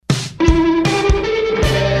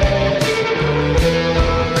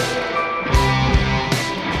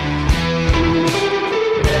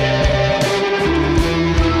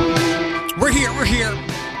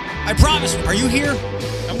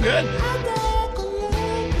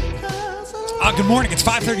Good morning. It's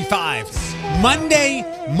 5:35. Monday,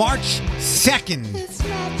 March 2nd.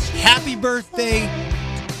 Happy birthday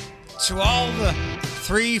to all the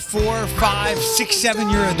 3, 4, 5, 6,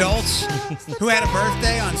 7-year adults who had a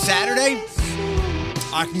birthday on Saturday.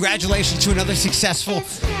 Congratulations to another successful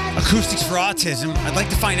Acoustics for Autism. I'd like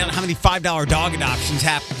to find out how many $5 dog adoptions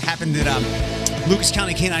happened at Lucas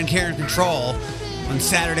County Canine Care and Control on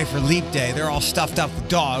Saturday for Leap Day. They're all stuffed up with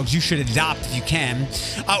dogs. You should adopt if you can.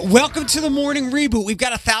 Welcome to the morning reboot. We've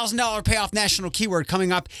got a $1,000 payoff national keyword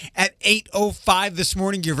coming up at 8:05 this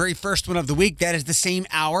morning. Your very first one of the week. That is the same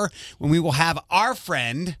hour when we will have our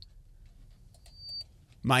friend,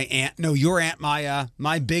 my aunt, no, your aunt,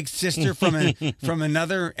 my big sister from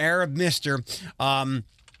another Arab mister.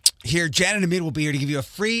 Here, Janet Amid will be here to give you a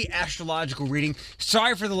free astrological reading.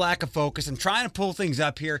 Sorry for the lack of focus. I'm trying to pull things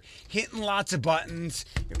up here, hitting lots of buttons.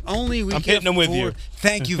 If only we I'm hitting them with you.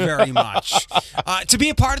 Thank you very much. To be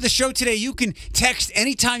a part of the show today, you can text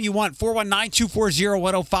anytime you want,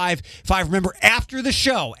 419-240-1055. Remember, after the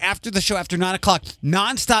show, after 9 o'clock,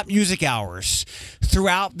 nonstop music hours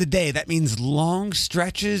throughout the day. That means long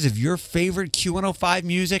stretches of your favorite Q105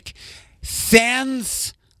 music,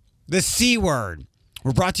 sans the C word.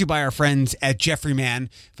 We're brought to you by our friends at Jeffrey Mann.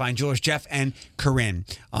 Find George, Jeff, and Corinne.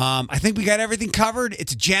 I think we got everything covered.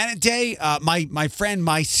 It's Janet Day. My friend,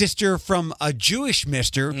 my sister from a Jewish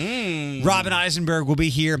mister, Robin Eisenberg, will be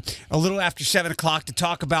here a little after 7 o'clock to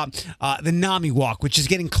talk about the NAMI Walk, which is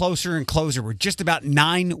getting closer and closer. We're just about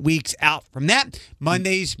 9 weeks out from that.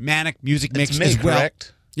 Monday's Manic Music Mix as well.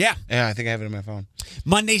 Correct? Yeah. Yeah, I think I have it on my phone.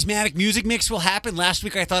 Monday's Manic Music Mix will happen. Last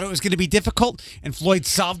week I thought it was going to be difficult, and Floyd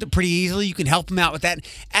solved it pretty easily. You can help him out with that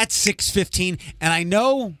at 6:15. And I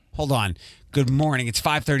know, hold on, good morning. It's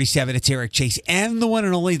 5:37. It's Eric Chase and the one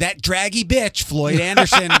and only, that draggy bitch, Floyd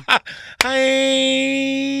Anderson.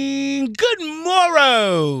 Hi, good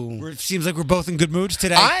morrow. It seems like we're both in good moods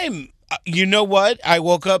today. You know what? I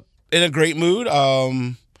woke up in a great mood.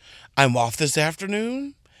 I'm off this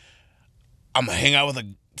afternoon. I'm going to hang out with a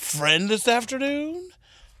friend this afternoon.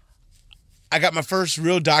 I got my first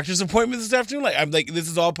real doctor's appointment this afternoon. This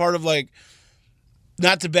is all part of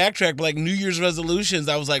not to backtrack, but New Year's resolutions.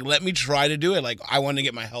 I was like, let me try to do it. I want to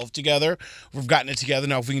get my health together. We've gotten it together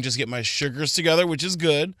now. If we can just get my sugars together, which is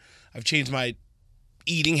good. I've changed my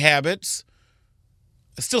eating habits.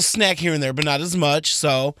 I still snack here and there, but not as much.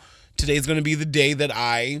 So today's going to be the day that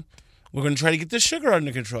we're going to try to get this sugar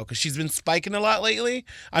under control because she's been spiking a lot lately.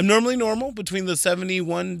 I'm normally normal between the 70,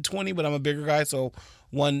 120, but I'm a bigger guy, so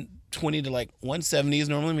 120 to 170 is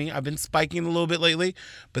normally me. I've been spiking a little bit lately,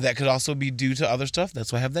 but that could also be due to other stuff.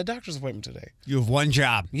 That's why I have that doctor's appointment today. You have one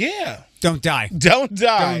job. Yeah. Don't die. Don't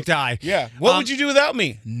die. Don't die. Yeah. What would you do without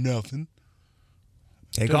me? Nothing.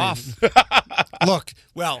 Take off. Look,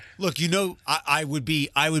 I would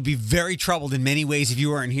be very troubled in many ways if you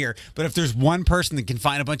weren't here. But if there's one person that can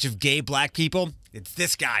find a bunch of gay black people, it's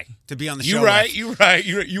this guy to be on the show. You're right. You're right.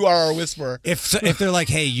 You are our whisperer. If they're like,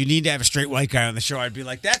 hey, you need to have a straight white guy on the show, I'd be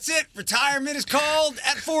like, that's it. Retirement is called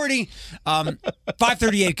at 40.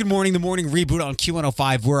 5:38. Good morning. The morning reboot on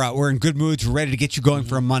Q105. We're in good moods. We're ready to get you going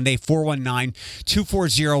for a Monday.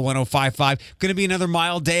 419-240-1055. Going to be another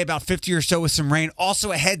mild day, about 50 or so with some rain.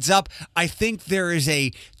 Also, a heads up. I think there is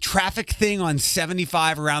a traffic thing on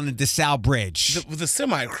 75 around the DeSalle Bridge. With the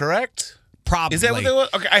semi, correct? Probably. Is that what they was?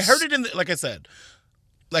 Okay, I heard it in like I said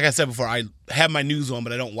before, I have my news on,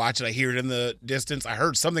 but I don't watch it. I hear it in the distance. I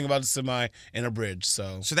heard something about a semi and a bridge.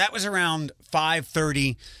 So that was around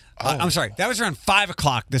 5:30. I'm sorry. That was around 5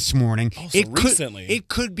 o'clock this morning. Oh, so recently. It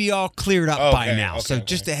could be all cleared up by now. So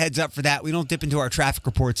just a heads up for that. We don't dip into our traffic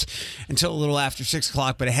reports until a little after 6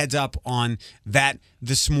 o'clock, but a heads up on that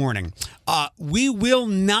this morning. We will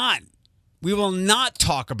not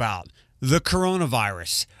talk about the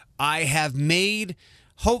coronavirus. I have made,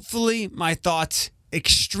 hopefully, my thoughts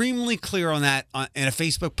extremely clear on that in a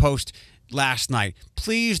Facebook post last night.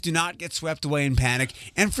 Please do not get swept away in panic.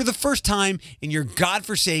 And for the first time in your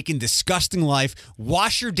godforsaken, disgusting life,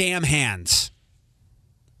 wash your damn hands.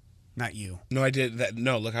 Not you. No, I did that.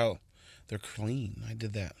 No, look how they're clean. I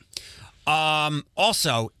did that.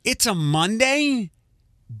 Also, it's a Monday,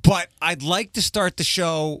 but I'd like to start the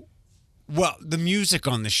show, the music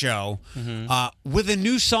on the show, with a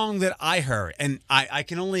new song that I heard. And I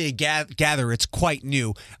can only gather it's quite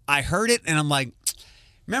new. I heard it, and I'm like,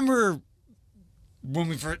 remember when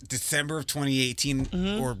we first, December of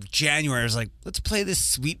 2018 or January, I was like, let's play this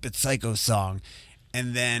Sweet But Psycho song.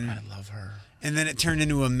 And then I love her. And then it turned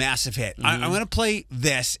into a massive hit. I'm going to play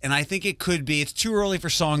this, and I think it could be, it's too early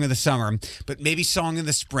for Song of the Summer, but maybe Song of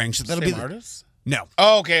the Spring. So that'll be artist? No.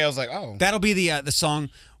 Oh, okay. I was like, oh. That'll be the song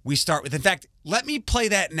we start with. In fact, let me play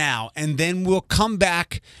that now, and then we'll come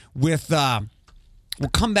back with. I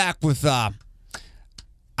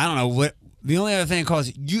don't know what. The only other thing I call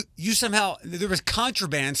is you somehow there was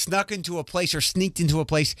contraband snuck into a place or sneaked into a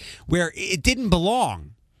place where it didn't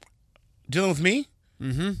belong. Dealing with me?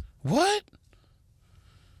 Mm-hmm. What?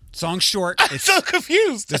 Song's short. I'm so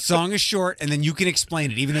confused. The song is short, and then you can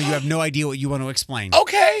explain it, even though you have no idea what you want to explain.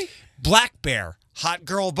 Okay. Black Bear, Hot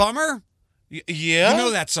Girl Bummer. Yeah. You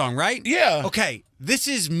know that song, right? Yeah. Okay, this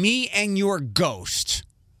is Me and Your Ghost.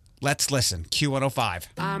 Let's listen. Q105.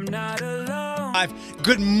 I'm not alone.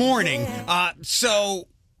 Good morning. So,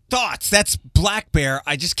 thoughts. That's Black Bear.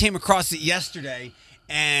 I just came across it yesterday,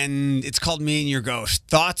 and it's called Me and Your Ghost.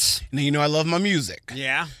 Thoughts? Now, you know I love my music.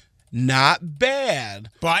 Yeah. Not bad.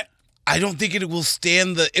 But I don't think it will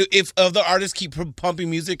stand if other artists keep pumping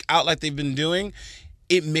music out like they've been doing,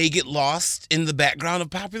 it may get lost in the background of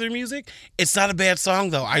popular music. It's not a bad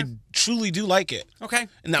song, though. I truly do like it. okay.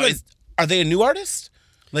 Now, Good. are they a new artist?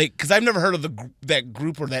 Like, because I've never heard of that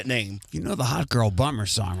group or that name. You know the Hot Girl Bummer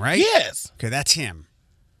song, right? Yes. Okay, that's him.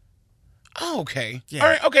 Oh, okay. Yeah. All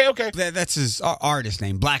right. Okay. That's his artist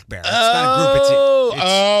name, Black Bear. It's not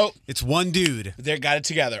a group. It's one dude. They got it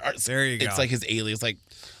together. There you go. It's like his alias, like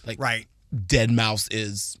Right. Dead Mouse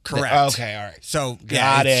is. Correct. Okay, all right. So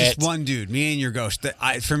Got it's it. just one dude, Me and Your Ghost.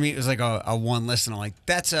 For me, it was like a one listen. I'm like,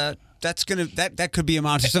 that could be a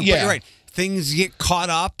monster song. Yeah. But you're right. Things get caught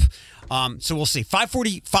up. So we'll see.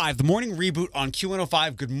 5:45, the morning reboot on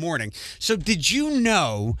Q105. Good morning. So did you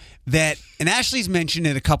know that? And Ashley's mentioned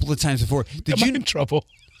it a couple of times before. Am I in trouble?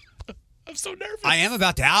 I'm so nervous. I am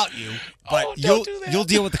about to out you, but don't do that. you'll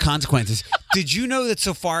deal with the consequences. Did you know that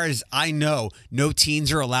so far as I know, no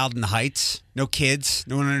teens are allowed in the Heights? No kids?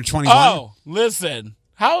 No one under 21? Oh, listen.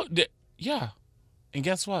 Yeah. And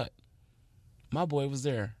guess what? My boy was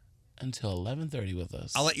there until 11:30 with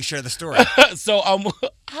us. I'll let you share the story. So,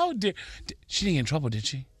 how did she didn't get in trouble, did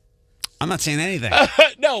she? I'm not saying anything.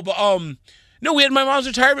 No, but no, we had my mom's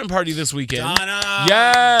retirement party this weekend. Donna.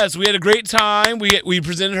 Yes, we had a great time. We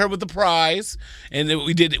presented her with the prize, and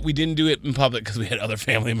we didn't do it in public because we had other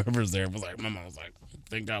family members there. It was like my mom was like,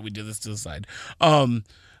 "Thank God we did this to the side." But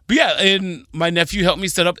yeah, and my nephew helped me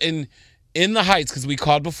set up in the Heights because we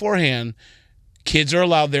called beforehand. Kids are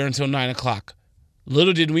allowed there until 9:00.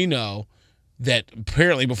 Little did we know that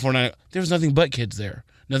apparently before 9 there was nothing but kids there,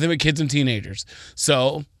 nothing but kids and teenagers.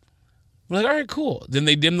 So we're like, all right, cool. Then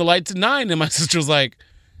they dimmed the lights at 9, and my sister was like,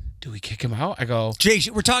 do we kick him out? I go, Jay,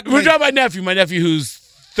 we're talking about my nephew who's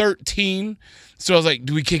 13. So I was like,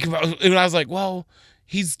 do we kick him out? And I was like, well,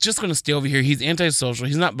 he's just going to stay over here. He's antisocial.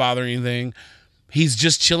 He's not bothering anything. He's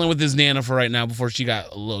just chilling with his Nana for right now before she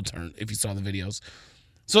got a little turned, if you saw the videos.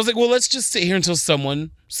 So I was like, well, let's just sit here until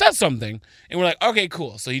someone says something. And we're like, okay,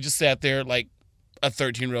 cool. So he just sat there like a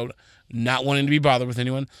 13-year-old, not wanting to be bothered with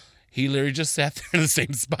anyone. He literally just sat there in the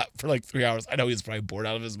same spot for like 3 hours. I know he was probably bored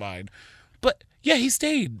out of his mind. But yeah, he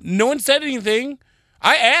stayed. No one said anything.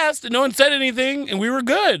 I asked and no one said anything, and we were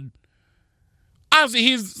good. Honestly,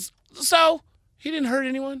 he didn't hurt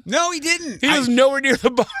anyone. No, he didn't. He was nowhere near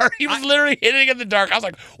the bar. He was literally hitting in the dark. I was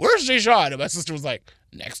like, where's Jay Sean? And my sister was like,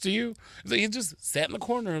 next to you? He just sat in the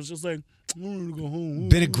corner. I was just like, I want to go home.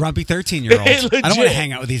 Been a grumpy 13-year-old. I don't want to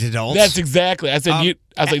hang out with these adults. That's exactly. I said, I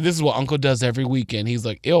was like, this is what Uncle does every weekend. He's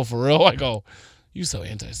like, ew, for real? I go, you so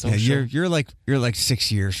antisocial. Yeah, you're like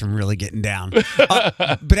 6 years from really getting down.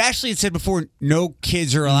 But Ashley had said before, no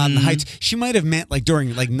kids are allowed in the Heights. She might have meant like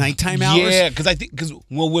during like nighttime hours. Yeah, because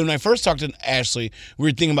when I first talked to Ashley, we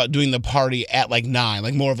were thinking about doing the party at like 9,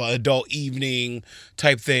 like more of an adult evening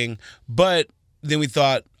type thing. But then we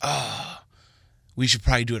thought, we should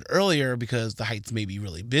probably do it earlier because the Heights may be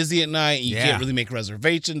really busy at night. You can't really make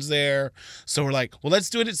reservations there. So we're like, well, let's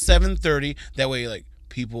do it at 7:30. That way, like,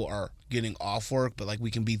 people are getting off work, but like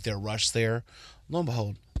we can beat their rush there. Lo and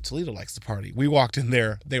behold, Toledo likes to party. We walked in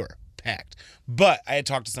there, they were packed. But I had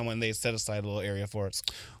talked to someone, they set aside a little area for us.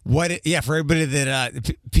 For everybody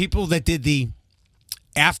that people that did the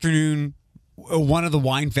afternoon. One of the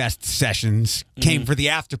Winefest sessions came for the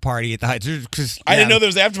after party at the Heights. I didn't know there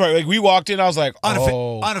was an after party. Like, we walked in, I was like,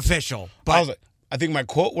 unofficial. But I was like, I think my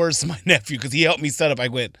quote words to my nephew, because he helped me set up, I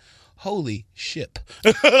went, holy ship.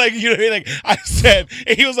 Like, you know what I mean? Like, I said,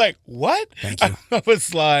 and he was like, what? Thank you. I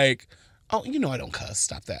was like, oh, you know I don't cuss.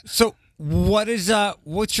 Stop that. So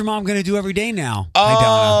what's your mom going to do every day now? Hi,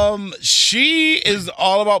 Donna. She is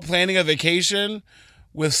all about planning a vacation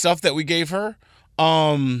with stuff that we gave her.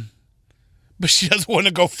 But she doesn't want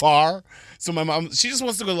to go far. So my mom, she just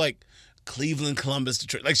wants to go like Cleveland, Columbus,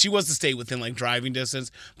 Detroit. Like, she wants to stay within, like, driving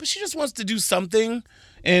distance, but she just wants to do something.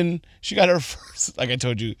 And she got her first, like I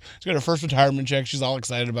told you, she got her first retirement check. She's all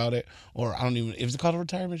excited about it. Or I don't even, is it called a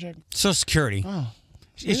retirement check? Social Security. Oh.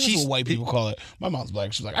 That's what white people call it. My mom's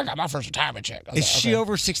black. She's like, I got my first retirement check. Is she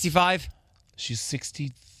over 65? She's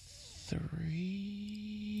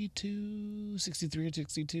 63 or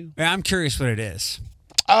 62. Yeah, I'm curious what it is.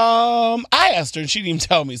 I asked her and she didn't even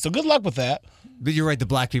tell me. So good luck with that. But you're right, the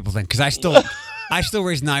black people thing, because I still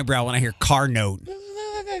raise an eyebrow when I hear car note. But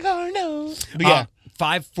yeah,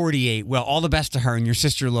 548. Well, all the best to her, and your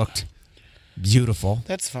sister looked beautiful.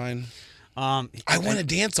 that's fine. I want to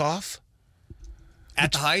dance off.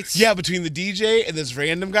 At the Heights? Yeah, between the DJ and this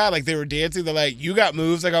random guy, like they were dancing. They're like, "You got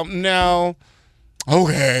moves?" I go, "No."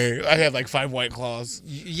 Okay, I had like 5 White Claws.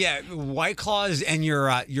 Yeah, White Claws and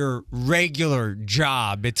your regular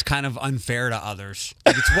job, it's kind of unfair to others.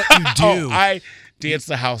 Like, it's what you do. I danced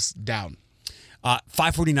the house down.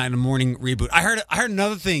 5:49 in the morning reboot. I heard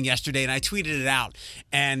another thing yesterday, and I tweeted it out.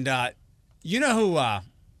 And you know who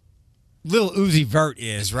Lil Uzi Vert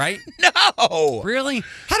is, right? No. Really?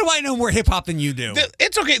 How do I know more hip hop than you do?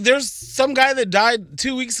 It's okay. There's some guy that died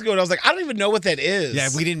 2 weeks ago, and I was like, I don't even know what that is. Yeah,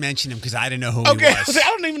 we didn't mention him because I didn't know who Okay, he was. I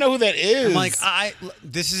don't even know who that is. I'm like,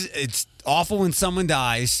 it's awful when someone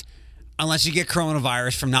dies, unless you get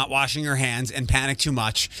coronavirus from not washing your hands and panic too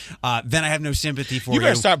much. Then I have no sympathy for you. You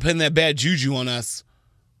better start putting that bad juju on us.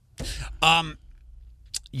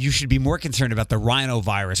 You should be more concerned about the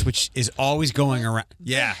rhinovirus, which is always going around.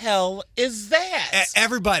 Yeah. The hell is that?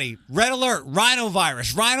 Everybody, red alert,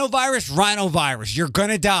 rhinovirus. You're going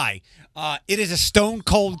to die. It is a stone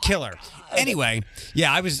cold killer. Anyway,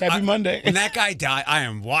 yeah, Happy Monday. When that guy died, I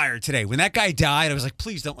am wired today. When that guy died, I was like,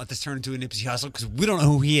 please don't let this turn into a Nipsey Hussle because we don't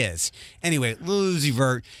know who he is. Anyway, Lil Uzi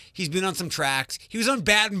Vert, he's been on some tracks. He was on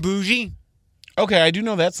Bad and Bougie. Okay, I do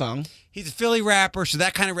know that song. He's a Philly rapper, so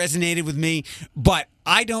that kind of resonated with me. But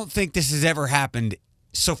I don't think this has ever happened,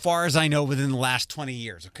 so far as I know, within the last 20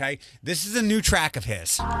 years, okay? This is a new track of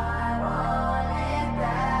his.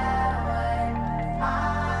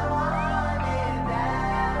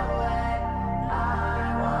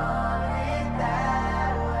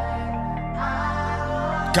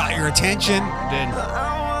 Got your attention. Did.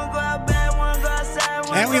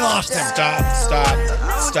 And we lost him. Stop.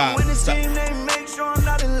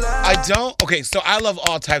 I don't. Okay, so I love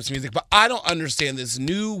all types of music, but I don't understand this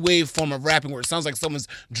new wave form of rapping where it sounds like someone's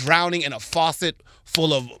drowning in a faucet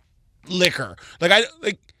full of liquor. Like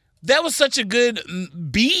that was such a good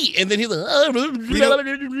beat, and then he's like,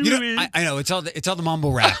 I know it's all the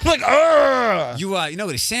mumble rap. I'm like, ugh. You know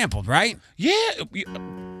what he sampled, right? Yeah.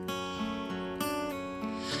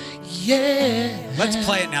 Let's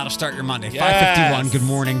play it now to start your Monday. Yes. 5:51. Good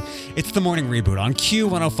morning. It's the morning reboot on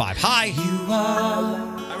Q105. Hi.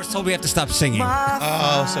 I was told we have to stop singing.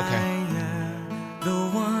 Oh, it's okay.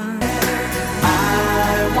 I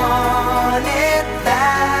want it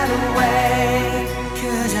that way,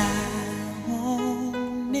 'cause I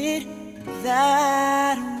want it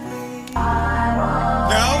that way.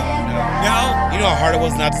 No. You know how hard it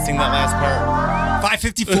was not to sing that last part?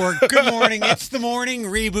 5:54. Good morning. It's the morning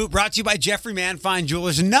reboot brought to you by Jeffrey Mann Fine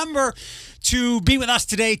Jewelers. Number to be with us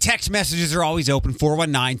today. Text messages are always open.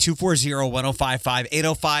 419-240-1055,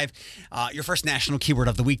 805. Your first national keyword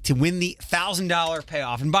of the week to win the $1,000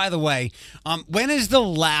 payoff. And by the way, when is the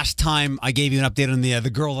last time I gave you an update on the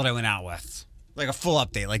girl that I went out with? Like a full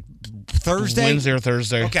update, like Thursday? Wednesday or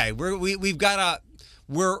Thursday. Okay, we've got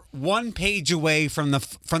we're one page away from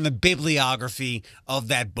the bibliography of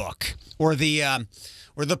that book or the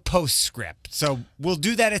postscript. So we'll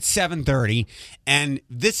do that at 7:30, and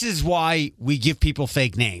this is why we give people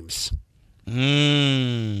fake names.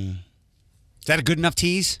 Is that a good enough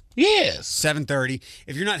tease? Yes. 7:30.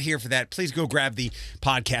 If you're not here for that, please go grab the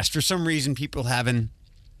podcast. For some reason, people having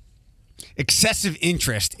excessive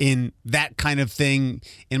interest in that kind of thing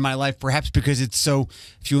in my life, perhaps because it's so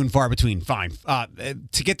few and far between. Fine.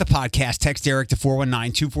 To get the podcast, text Eric to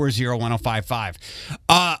 419-240-1055.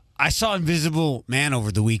 I saw Invisible Man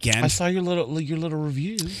over the weekend. I saw your little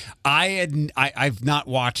review. I've not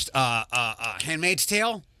watched Handmaid's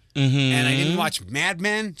Tale. And I didn't watch Mad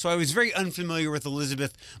Men, so I was very unfamiliar with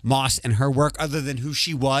Elizabeth Moss and her work other than who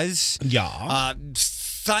she was. Yeah.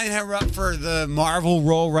 Sign her up for the Marvel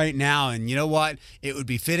role right now, and you know what? It would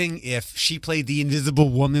be fitting if she played the Invisible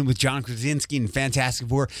Woman with John Krasinski in Fantastic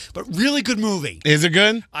Four. But really good movie. Is it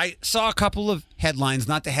good? I saw a couple of headlines,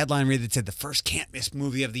 not the headline read that said the first can't-miss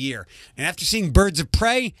movie of the year. And after seeing Birds of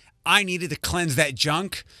Prey, I needed to cleanse that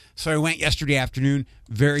junk. So I went yesterday afternoon.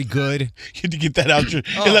 Very good. You had to get that out. It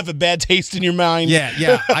left a bad taste in your mind.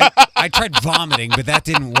 Yeah. I tried vomiting, but that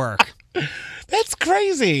didn't work. That's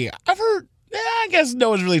crazy. I've heard. Yeah, I guess no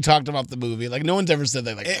one's really talked about the movie. Like no one's ever said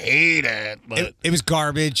they hate it. But It was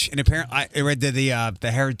garbage, and apparently I read that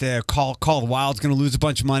the Call of the Wild's going to lose a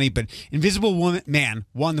bunch of money, but Invisible Man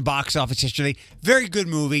won the box office yesterday. Very good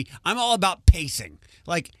movie. I'm all about pacing.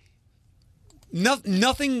 Like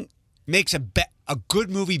nothing makes a good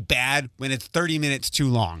movie bad when it's 30 minutes too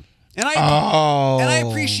long. And I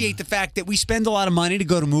appreciate the fact that we spend a lot of money to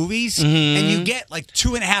go to movies, and you get like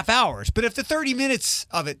 2.5 hours. But if the 30 minutes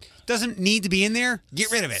of it doesn't need to be in there, get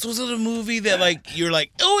rid of it. So was it a movie that like you're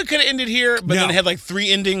like, oh, it could have ended here, but then it had like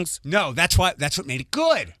 3 endings? No, that's what made it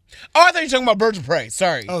good. Oh, I thought you were talking about Birds of Prey.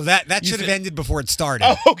 Sorry. Oh, that should have ended before it started.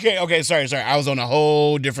 Oh, okay. Sorry. I was on a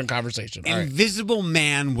whole different conversation. All right. Invisible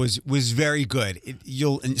Man was very good.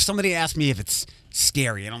 And somebody asked me if it's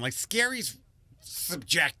scary, and I'm like, scary's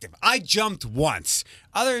subjective. I jumped once.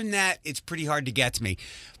 Other than that, it's pretty hard to get to me.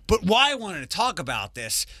 But why I wanted to talk about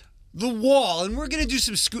this, the wall, and we're going to do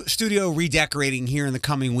some studio redecorating here in the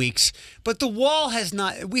coming weeks, but the wall has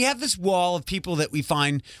not, we have this wall of people that we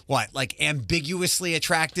find, like ambiguously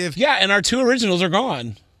attractive. Yeah, and our 2 originals are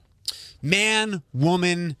gone. Man,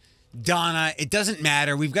 woman, Donna, it doesn't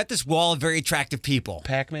matter. We've got this wall of very attractive people.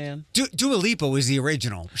 Pac-Man? Dua Lipa was the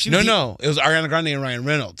original. No. It was Ariana Grande and Ryan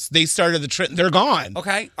Reynolds. They started the trend. They're gone.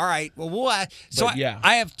 Okay, all right. Well, yeah.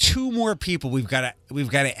 I have 2 more people we've got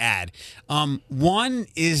to add. One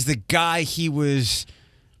is the guy. He was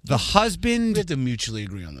the husband. We have to mutually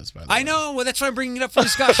agree on this, by the way. I know. Well, that's why I'm bringing it up for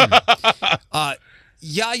discussion.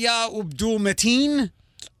 Yahya Abdul-Mateen.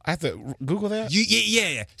 I have to Google that.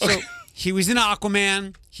 Yeah. So he was in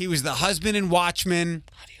Aquaman. He was the husband in Watchmen.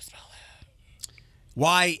 How do you spell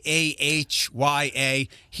that? Yahya.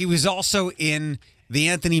 He was also in the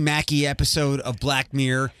Anthony Mackie episode of Black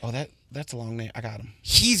Mirror. Oh, that's a long name. I got him.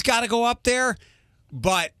 He's got to go up there,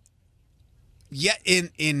 but yet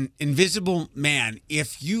in Invisible Man,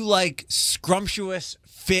 if you like scrumptious,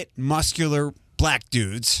 fit, muscular black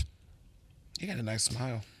dudes, You got a nice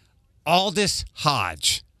smile. Aldous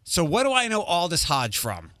Hodge. So what do I know Aldous Hodge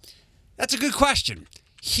from? That's a good question.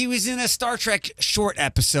 He was in a Star Trek short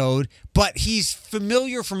episode, but he's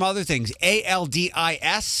familiar from other things.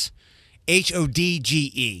 ALDIS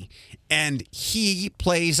HODGE. And he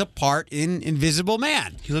plays a part in Invisible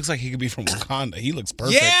Man. He looks like he could be from Wakanda. He looks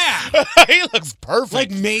perfect. Yeah! He looks perfect.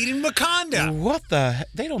 Like made in Wakanda. What the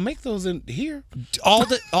heck? They don't make those in here.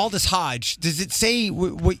 Aldous Hodge. Does it say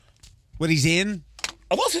what he's in?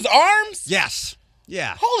 Are those his arms? Yes.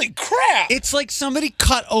 Yeah. Holy crap. It's like somebody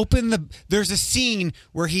cut open there's a scene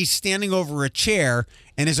where he's standing over a chair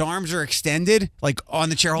and his arms are extended, like on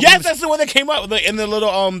the chair. Yes, that's the one that came out with in the little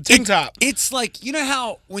tank top. It's like, you know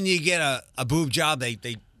how when you get a boob job, they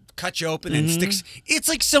cut you open and sticks. It's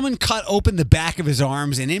like someone cut open the back of his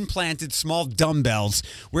arms and implanted small dumbbells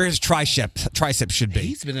where his tricep should be.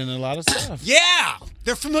 He's been in a lot of stuff. Yeah.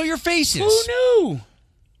 They're familiar faces. Who knew?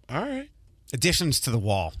 All right. Additions to the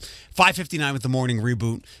wall. 5:59 with the morning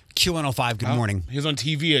reboot. Q105, good morning. He was on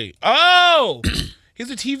TV. Oh!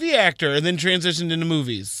 He's a TV actor and then transitioned into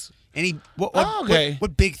movies. And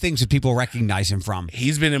what big things did people recognize him from?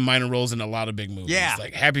 He's been in minor roles in a lot of big movies. Yeah.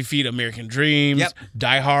 Like Happy Feet, American Dreams, Yep.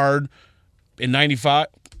 Die Hard, in 95.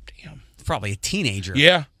 Damn. Probably a teenager.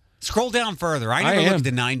 Yeah. Scroll down further. I never looked at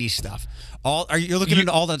the 90s stuff. Are you looking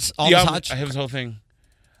into all this Hodge? I have his whole thing.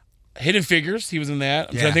 Hidden Figures, he was in that.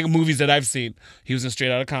 I'm trying to think of movies that I've seen. He was in Straight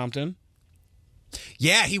Outta Compton.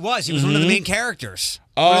 Yeah, he was. He was one of the main characters.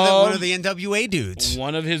 One of the NWA dudes.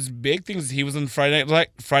 One of his big things, he was in Friday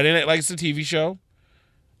Night Lights, the TV show.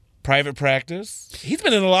 Private Practice. He's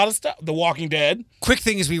been in a lot of stuff. The Walking Dead. Quick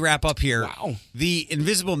thing as we wrap up here. Wow. The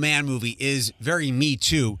Invisible Man movie is very Me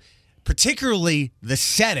Too, particularly the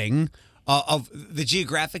setting of the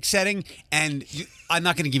geographic setting. And I'm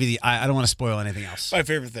not going to give you I don't want to spoil anything else. My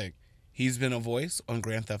favorite thing. He's been a voice on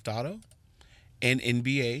Grand Theft Auto and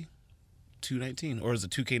NBA 219. Or is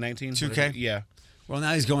it 2K19? 2K? Yeah. Well,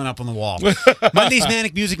 now he's going up on the wall. Monday's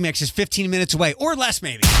Manic Music Mix is 15 minutes away, or less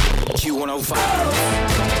maybe. Q105.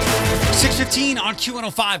 6:15 on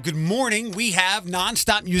Q105. Good morning. We have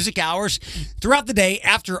nonstop music hours throughout the day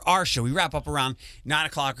after our show. We wrap up around 9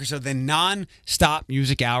 o'clock or so, then nonstop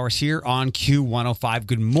music hours here on Q105.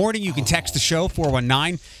 Good morning. You can text the show,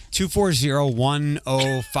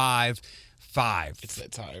 419-240-1055. It's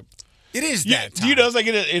that time. It is that time. Do you notice I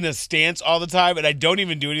get in a stance all the time and I don't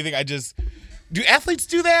even do anything? Do athletes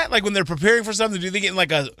do that? Like when they're preparing for something, do they get in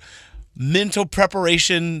like a mental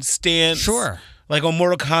preparation stance? Sure. Like on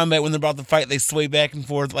Mortal Kombat when they're about to fight, they sway back and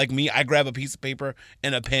forth. Like me, I grab a piece of paper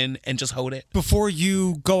and a pen and just hold it. Before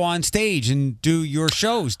you go on stage and do your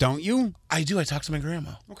shows, don't you? I do. I talk to my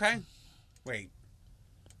grandma. Okay. Wait.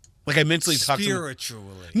 Like I mentally talk to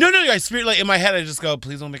Spiritually. No, I spirit like in my head I just go,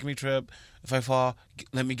 please don't make me trip. If I fall,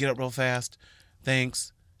 let me get up real fast.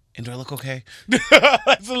 Thanks. And do I look okay?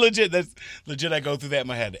 That's legit. I go through that in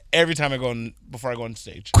my head every time before I go on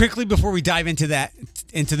stage. Quickly before we dive into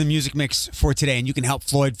the music mix for today, and you can help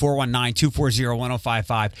Floyd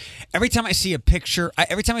 419-240-1055. Every time I see a picture,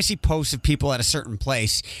 every time I see posts of people at a certain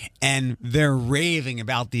place and they're raving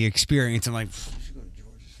about the experience, I'm like, you should go to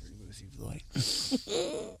George's for you go see Floyd.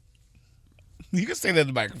 You can say that in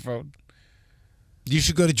the microphone. You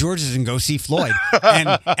should go to George's and go see Floyd,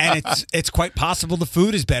 and it's quite possible the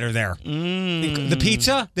food is better there. The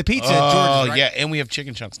pizza at George's. Right? Yeah, and we have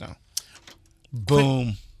chicken chunks now.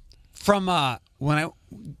 Boom. From when I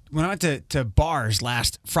went to bars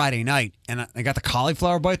last Friday night, and I got the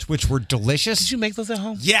cauliflower bites, which were delicious. Did you make those at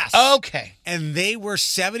home? Yes. Okay. And they were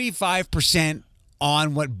 75%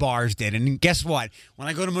 on what bars did. And guess what? When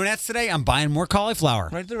I go to Monette's today, I'm buying more cauliflower.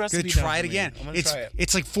 Write the recipe Gonna down try for it me. again. I'm gonna try it.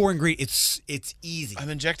 It's like 4 ingredients. It's easy.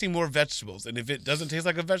 I'm injecting more vegetables, and if it doesn't taste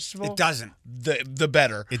like a vegetable, It doesn't. The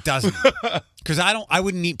better. It doesn't. Because I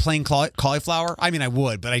wouldn't eat plain cauliflower. I mean, I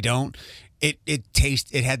would, but I don't. It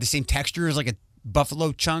had the same texture as like a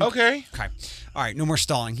buffalo chunk. Okay. All right, no more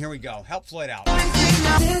stalling. Here we go. Help Floyd out.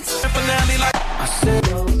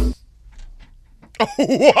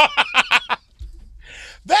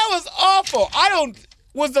 That was awful.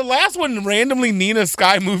 Was the last one randomly Nina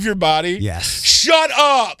Sky Move Your Body? Yes. Shut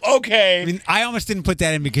up. Okay. I mean, I almost didn't put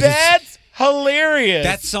that in because That's hilarious.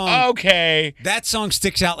 That song. Okay. That song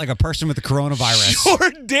sticks out like a person with the coronavirus.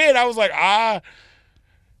 Sure did. I was like, Are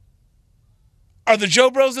the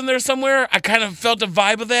Joe Bros in there somewhere? I kind of felt a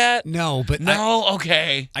vibe of that. No, but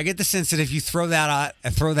Okay. I get the sense that if you throw that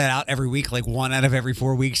out every week, like 1 out of every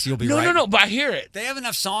 4 weeks, you'll be right. No, but I hear it. They have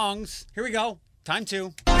enough songs. Here we go. Time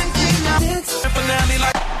 2.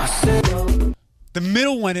 The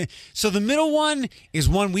middle one. So the middle one is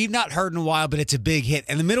one we've not heard in a while, but it's a big hit.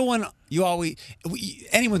 And the middle one,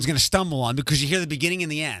 anyone's going to stumble on because you hear the beginning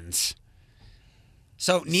and the ends.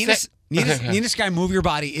 So Nina Sky Move Your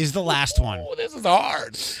Body is the last one. Oh, this is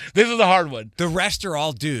hard. This is a hard one. The rest are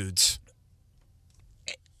all dudes.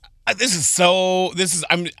 I'm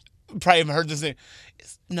probably haven't heard this thing.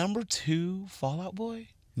 Is number 2 Fall Out Boy?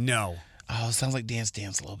 No. Oh, it sounds like Dance a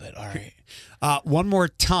little bit. All right. One more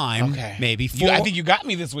time, Okay. maybe. I think you got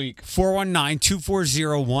me this week.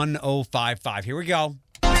 419-240-1055. Here we go.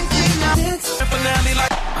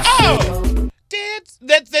 Oh! Dance.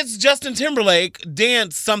 That's Justin Timberlake.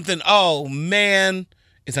 Dance something. Oh, man.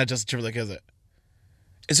 It's not Justin Timberlake, is it?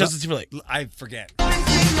 It's Justin Timberlake. I forget. Good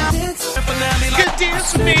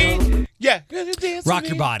dance with me. Yeah. Good dance Rock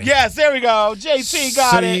with Your me. Body. Yes, there we go. JC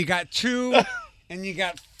got it. So you got 2 and you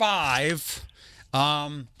got 5.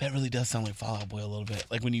 That really does sound like Fall Out Boy a little bit.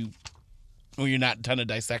 Like when you're not trying to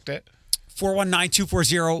dissect it.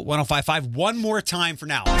 419-240-1055. One more time for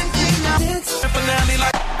now.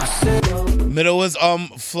 Middle was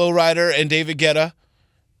Flo Rida and David Guetta.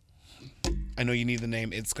 I know you need the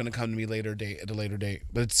name. It's gonna come to me at a later date,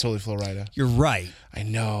 but it's totally Flo Rida. You're right. I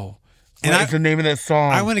know. And What's the name of that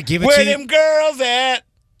song? I want to give it Where to you. them girls at?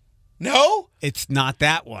 No? It's not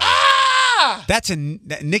that one. Ah! That's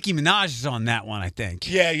Nicki Minaj is on that one, I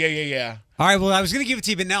think. Yeah. All right, well, I was going to give it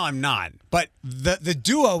to you, but now I'm not. But the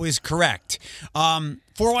duo is correct.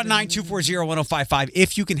 419-240-1055.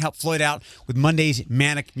 If you can help Floyd out with Monday's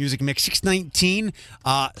Manic Music Mix. 619,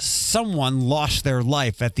 someone lost their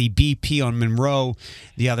life at the BP on Monroe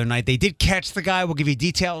the other night. They did catch the guy. We'll give you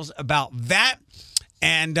details about that.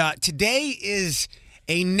 And today is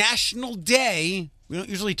a national day. We don't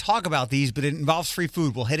usually talk about these, but it involves free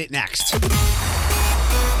food. We'll hit it next.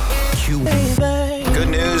 Good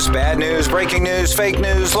news, bad news, breaking news, fake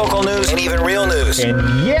news, local news, and even real news.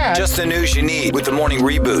 And yeah. Just the news you need with the Morning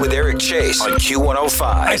Reboot with Eric Chase on Q105.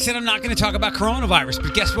 I said I'm not going to talk about coronavirus,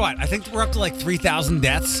 but guess what? I think we're up to like 3,000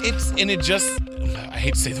 deaths. I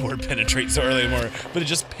hate to say the word penetrate so early anymore, but it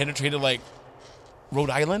just penetrated like Rhode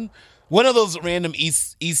Island. One of those random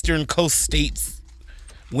eastern coast states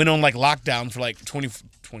went on like lockdown for like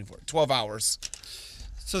 12 hours.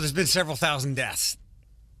 So there's been several thousand deaths.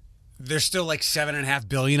 There's still like 7.5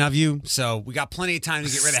 billion of you, so we got plenty of time to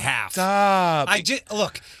get rid of half. Stop.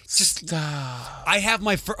 Stop. I have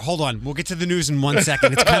my hold on. We'll get to the news in 1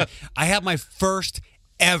 second. I have my first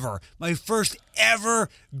ever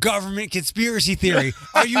government conspiracy theory.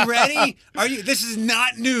 Are you ready? This is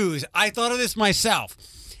not news. I thought of this myself.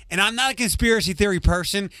 And I'm not a conspiracy theory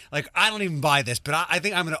person. Like, I don't even buy this, but I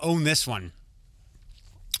think I'm going to own this one.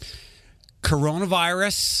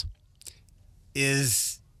 Coronavirus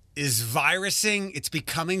is virusing. It's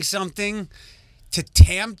becoming something. to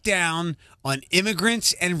tamp down on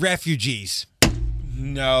immigrants and refugees.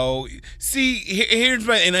 No. See, here's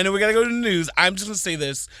my, and I know we got to go to the news. I'm just going to say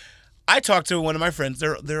this. I talked to one of my friends.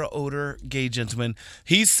 They're an older gay gentleman.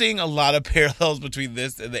 He's seeing a lot of parallels between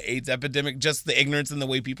this and the AIDS epidemic, just the ignorance and the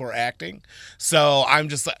way people are acting. So I'm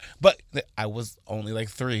just like, but I was only like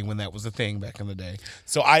 3 when that was a thing back in the day.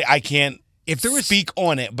 So I can't speak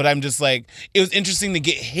on it, but I'm just like, it was interesting to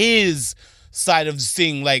get his side of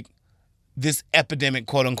seeing like this epidemic,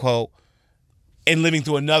 quote unquote, and living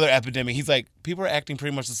through another epidemic. He's like, people are acting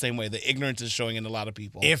pretty much the same way. The ignorance is showing in a lot of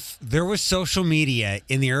people. If there was social media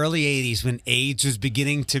in the early 80s when AIDS was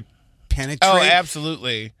beginning to penetrate, oh,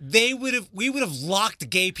 absolutely, we would have locked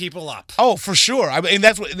gay people up. Oh, for sure. And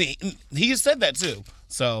that's what he has said that too.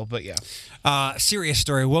 So, but yeah. Serious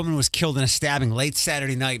story. A woman was killed in a stabbing late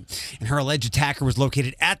Saturday night, and her alleged attacker was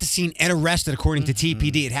located at the scene and arrested, according to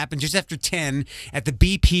TPD. It happened just after 10 at the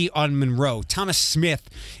BP on Monroe. Thomas Smith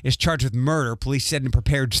is charged with murder. Police said in a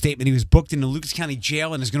prepared statement he was booked into Lucas County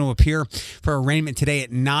Jail and is going to appear for arraignment today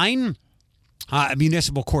at 9 at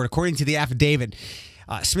municipal court. According to the affidavit,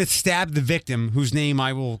 Smith stabbed the victim, whose name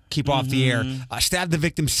I will keep off the air, stabbed the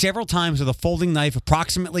victim several times with a folding knife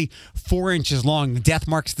approximately 4 inches long. The death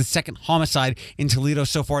marks the second homicide in Toledo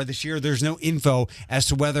so far this year. There's no info as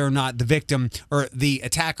to whether or not the victim or the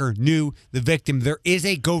attacker knew the victim. There is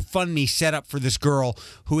a GoFundMe set up for this girl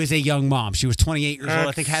who is a young mom. She was 28 years old,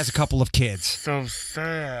 I think has a couple of kids. So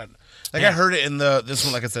sad. Like, I heard it in this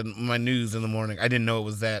one, like I said, my news in the morning. I didn't know it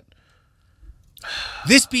was that.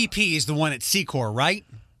 This BP is the one at Secor, right?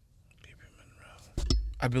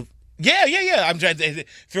 Yeah. I'm trying to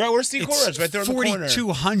figure out where Secor is. Right there on the corner.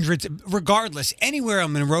 4200. Regardless, anywhere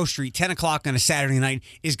on Monroe Street, 10 o'clock on a Saturday night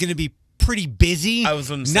is going to be pretty busy. I was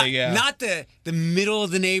going to say, yeah. Not the middle of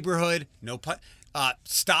the neighborhood. No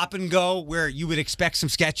stop and go where you would expect some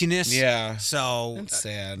sketchiness. Yeah. So it's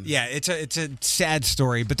sad. Yeah, it's a sad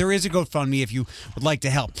story, but there is a GoFundMe if you would like to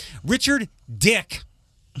help. Richard Dick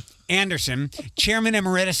Anderson, chairman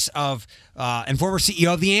emeritus of and former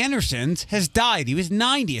CEO of the Andersons, has died. He was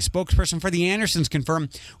 90. A spokesperson for the Andersons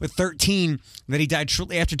confirmed with 13 that he died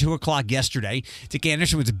shortly after 2 o'clock yesterday. Dick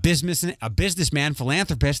Anderson was a businessman,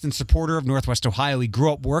 philanthropist, and supporter of Northwest Ohio. He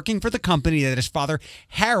grew up working for the company that his father,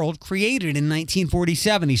 Harold, created in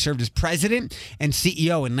 1947. He served as president and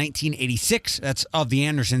CEO in 1986. That's of the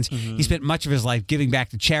Andersons. He spent much of his life giving back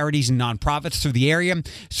to charities and nonprofits through the area,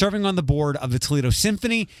 serving on the board of the Toledo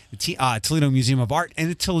Symphony, the Toledo Museum of Art, and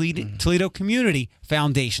the Toledo Community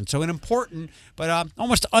Foundation. So an important but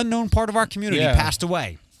almost unknown part of our community passed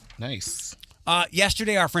away. Nice.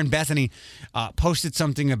 Yesterday, our friend Bethany posted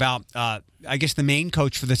something about, I guess, the main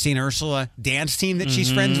coach for the St. Ursula dance team that she's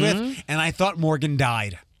friends with, and I thought Morgan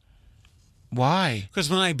died. Why? Because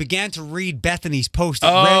when I began to read Bethany's post,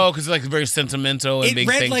 because it's like very sentimental and being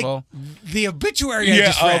thankful. Like the obituary I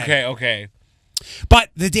just read. Okay. But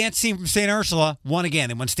the dance team from St. Ursula won again.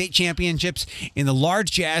 They won state championships in the large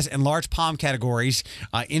jazz and large palm categories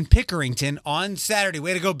in Pickerington on Saturday.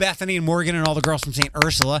 Way to go, Bethany and Morgan and all the girls from St.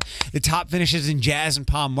 Ursula. The top finishes in jazz and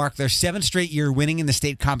palm mark their 7th straight year winning in the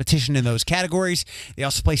state competition in those categories. They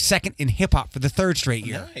also placed second in hip-hop for the 3rd straight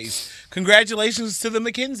year. Nice. Congratulations to the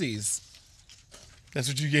McKenzies. That's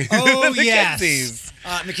what you gave. Oh, yes.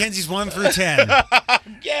 Mackenzie's 1 through 10.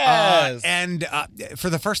 Yes. And for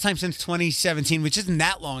the first time since 2017, which isn't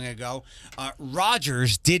that long ago,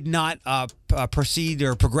 Rogers did not proceed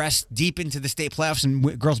or progress deep into the state playoffs in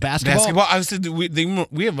girls basketball. I said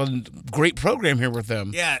we have a great program here with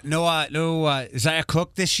them. Yeah, no Isaiah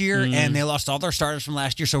Cook this year, and they lost all their starters from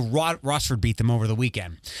last year, so Rossford beat them over the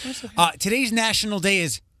weekend. Okay. Today's national day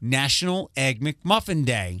is National Egg McMuffin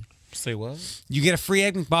Day. Say what? You get a free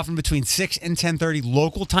Egg McMuffin between 6 and 10:30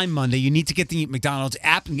 local time Monday. You need to get the McDonald's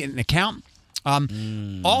app and get an account.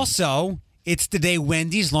 Also, it's the day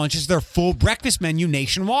Wendy's launches their full breakfast menu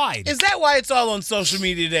nationwide. Is that why it's all on social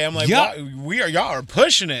media today? I'm like, y'all are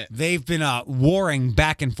pushing it. They've been warring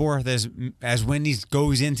back and forth as Wendy's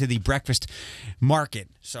goes into the breakfast market.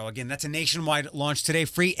 So, again, that's a nationwide launch today.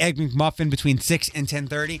 Free Egg McMuffin between 6 and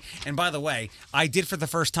 10:30. And by the way, I did for the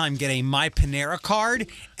first time get a My Panera card,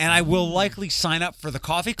 and I will likely sign up for the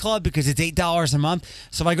coffee club because it's $8 a month.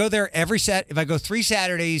 So if I go there if I go 3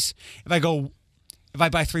 Saturdays, if I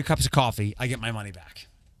buy 3 cups of coffee, I get my money back.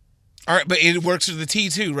 All right, but it works with the tea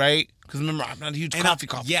too, right? Because remember, I'm not a huge coffee.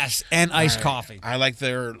 Yes, and iced coffee. I like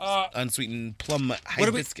their unsweetened plum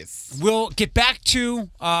hibiscus. We'll get back to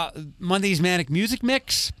Monday's Manic Music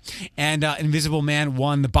Mix, and Invisible Man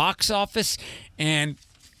won the box office, and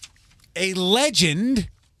a legend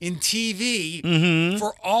in TV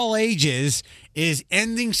for all ages is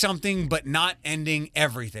ending something but not ending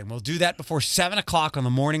everything. We'll do that before 7 o'clock on the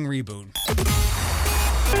morning reboot.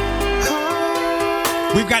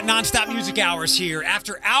 We've got nonstop music hours here.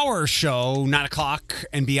 After our show, 9 o'clock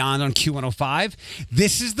and beyond on Q105.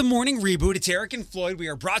 This is the morning reboot. It's Eric and Floyd. We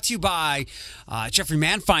are brought to you by Jeffrey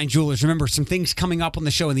Mann Fine Jewelers. Remember, some things coming up on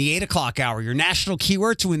the show in the 8 o'clock hour. Your national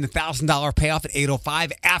keyword to win the $1,000 payoff at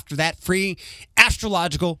 8:05. After that, free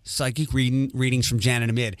astrological psychic readings from Jan and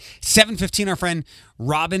Amid. 7:15, our friend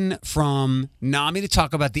Robin from NAMI to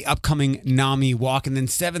talk about the upcoming NAMI walk. And then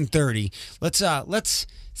 7:30,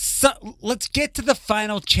 let's get to the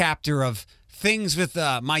final chapter of things with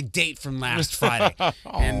my date from last Friday.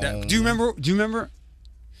 And do you remember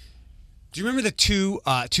the two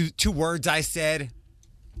words I said?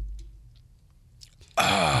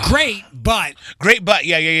 Great, but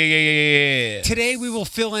yeah. Today we will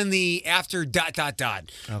fill in the after ...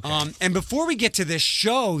 Okay. And before we get to this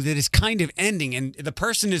show that is kind of ending, and the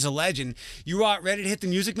person is a legend, you are ready to hit the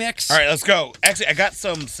music mix? All right, let's go. Actually, I got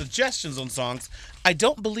some suggestions on songs. I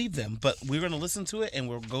don't believe them, but we're going to listen to it and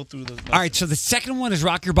we'll go through those. All right, so the second one is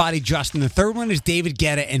Rock Your Body, Justin. The third one is David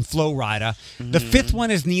Guetta and Flo Rida. The fifth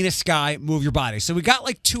one is Nina Sky, Move Your Body. So we got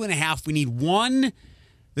like 2.5. We need one,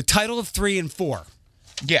 the title of 3, and 4.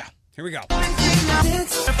 Yeah. Here we go. What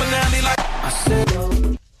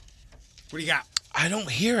do you got? I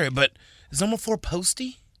don't hear it, but is number 4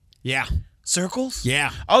 Posty? Yeah. Circles?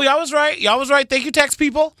 Yeah. Oh, y'all was right. Thank you, text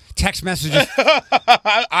people. Text messages.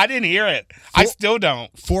 I didn't hear it. I still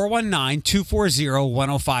don't.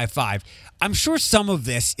 419-240-1055. I'm sure some of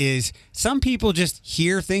this is some people just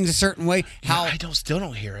hear things a certain way. I still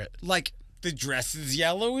don't hear it. Like the dress is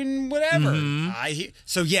yellow and whatever.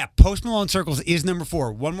 So yeah, Post Malone Circles is number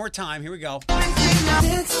 4. One more time. Here we go.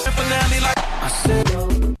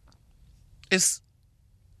 It's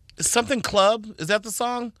something Club. Is that the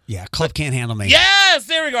song? Yeah, Club Can't Handle Me. Yes,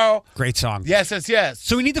 there we go. Great song. Yes.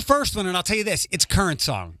 So we need the first one, and I'll tell you this: it's a current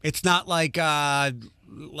song. It's not like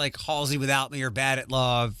Halsey Without Me or Bad at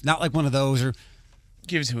Love. Not like one of those. Or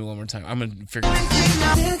give it to me one more time. I'm gonna figure it out.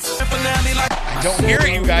 I don't hear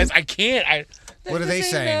it, you guys. I can't. What are they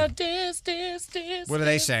saying? What are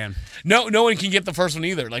they saying? No one can get the first one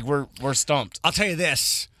either. Like we're stumped. I'll tell you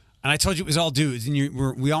this. And I told you it was all dudes, and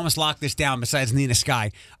we almost locked this down besides Nina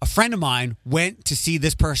Sky. A friend of mine went to see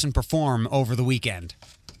this person perform over the weekend.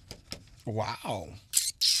 Wow.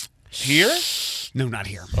 Here? No, not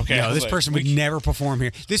here. Okay. No, this person would never perform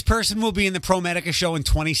here. This person will be in the Pro Medica show in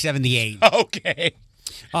 2078. Okay.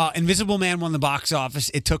 Invisible Man won the box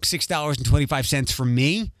office. It took $6.25 from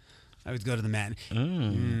me. I would go to the men.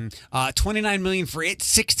 $29 million for it,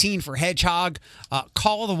 $16 for Hedgehog.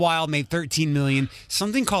 Call of the Wild made $13 million.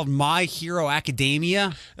 Something called My Hero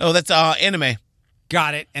Academia. Oh, that's anime.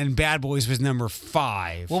 Got it. And Bad Boys was number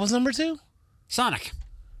 5. What was number 2? Sonic.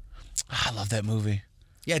 I love that movie.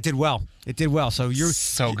 Yeah, it did well. So you're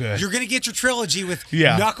so good. You're gonna get your trilogy with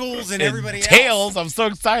Knuckles and everybody else. Tails. I'm so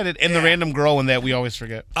excited. And the random girl in that we always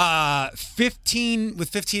forget. 15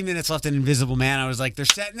 minutes left in Invisible Man. I was like, they're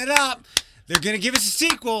setting it up. They're gonna give us a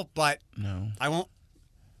sequel, but no, I won't.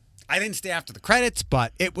 I didn't stay after the credits,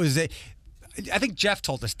 but it was. I think Jeff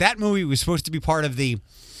told us that movie was supposed to be part of the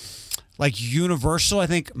Universal, I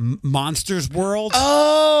think, Monsters World.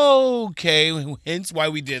 Oh, okay. Hence why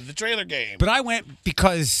we did the trailer game. But I went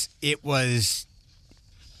because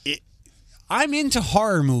I'm into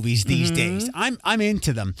horror movies these days. I'm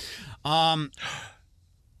into them. I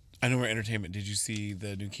know we're entertainment. Did you see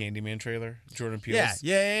the new Candyman trailer? Jordan Peele's?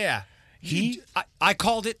 Yeah. I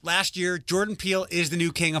called it last year. Jordan Peele is the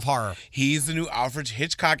new king of horror. He's the new Alfred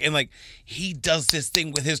Hitchcock, and he does this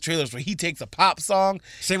thing with his trailers where he takes a pop song,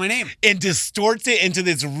 say my name, and distorts it into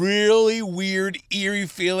this really weird, eerie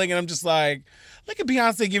feeling. And I'm just like, look at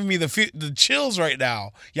Beyonce giving me the chills right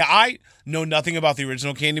now. Yeah, I know nothing about the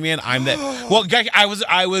original Candyman. I'm that. Well,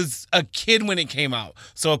 I was a kid when it came out,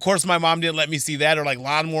 so of course my mom didn't let me see that or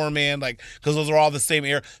Lawnmower Man, because those are all the same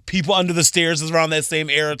era. People Under the Stairs is around that same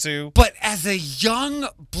era too. But as a young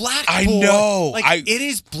black boy, I know, it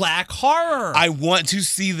is black horror. I want to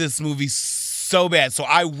see this movie so bad, so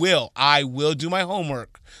I will do my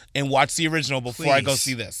homework and watch the original before I go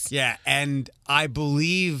see this. Yeah, and I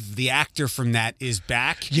believe the actor from that is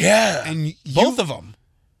back. Yeah, and both of them.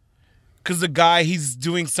 Because the guy, he's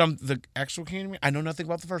doing the actual Candyman. I know nothing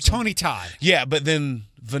about the first one. Tony Todd. Yeah, but then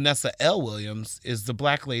Vanessa L. Williams is the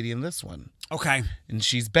black lady in this one. Okay. And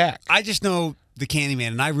she's back. I just know the Candyman,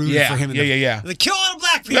 and I rooted for him. The kill all the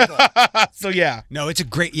black people. So, yeah. No, it's a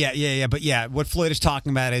great, yeah. But, yeah, what Floyd is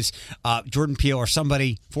talking about is Jordan Peele or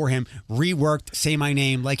somebody for him reworked Say My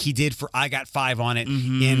Name like he did for I Got 5 on it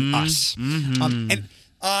in Us. And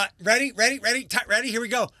Ready? Here we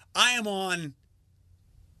go. I am on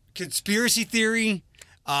conspiracy theory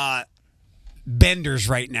benders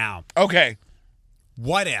right now. Okay.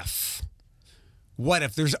 What if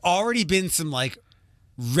there's already been some like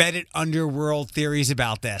Reddit underworld theories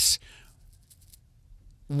about this?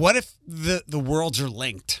 What if the worlds are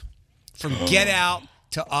linked from Get Out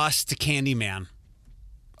to Us to Candyman?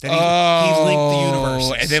 That he linked the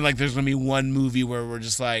universes. And then like there's gonna be one movie where we're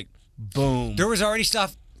just like, boom. There was already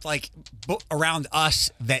stuff like around Us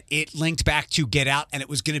that it linked back to Get Out, and it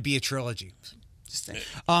was going to be a trilogy.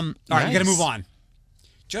 All right, we got to move on.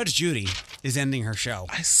 Judge Judy is ending her show.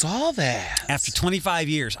 I saw that. After 25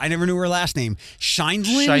 years. I never knew her last name.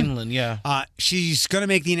 Scheindlin? Scheindlin, yeah. She's going to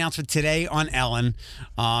make the announcement today on Ellen.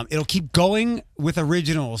 It'll keep going with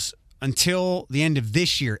originals until the end of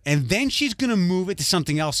this year. And then she's going to move it to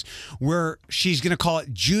something else where she's going to call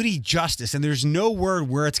it Judy Justice. And there's no word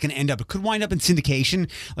where it's going to end up. It could wind up in syndication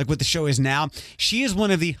like what the show is now. She is one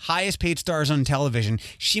of the highest paid stars on television.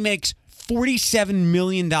 She makes $47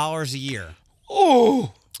 million a year.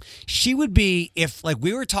 Oh. She would be, if like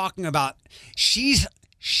we were talking about, she's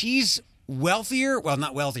wealthier, well,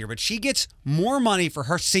 not wealthier, but she gets more money for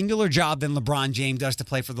her singular job than LeBron James does to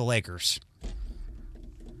play for the Lakers.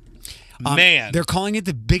 Man. They're calling it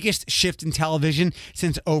the biggest shift in television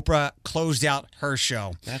since Oprah closed out her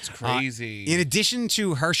show. That's crazy. In addition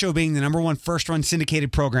to her show being the number one first-run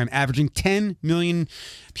syndicated program, averaging 10 million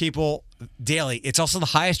people daily, it's also the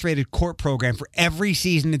highest-rated court program for every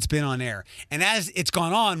season it's been on air. And as it's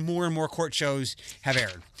gone on, more and more court shows have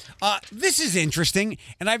aired. This is interesting,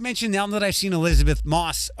 and I've mentioned now that I've seen Elizabeth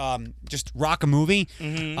Moss just rock a movie,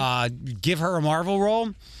 give her a Marvel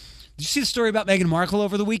role. Did you see the story about Meghan Markle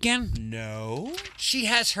over the weekend? No. She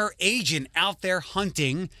has her agent out there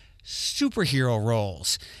hunting superhero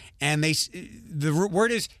roles. And the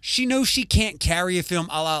word is she knows she can't carry a film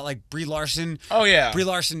a la like Brie Larson. Oh, yeah. Brie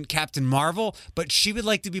Larson, Captain Marvel. But she would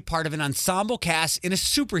like to be part of an ensemble cast in a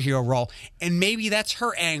superhero role. And maybe that's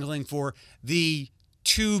her angling for the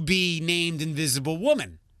to-be-named Invisible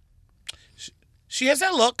Woman. She has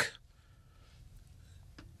that look.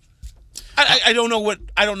 I don't know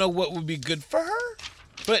what would be good for her,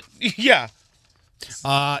 but yeah.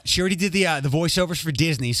 She already did the voiceovers for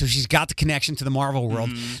Disney, so she's got the connection to the Marvel world.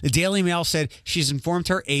 The Daily Mail said she's informed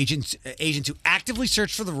her agent to actively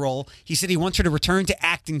search for the role. He said he wants her to return to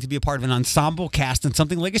acting to be a part of an ensemble cast in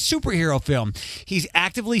something like a superhero film. He's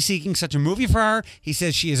actively seeking such a movie for her. He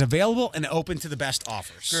says she is available and open to the best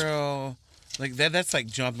offers. Girl, like that's like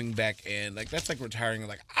jumping back in. Like that's like retiring.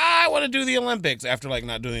 Like I want to do the Olympics after like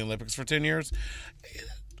not doing the Olympics for 10 years.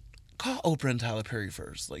 Call Oprah and Tyler Perry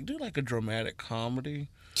first. Like do like a dramatic comedy.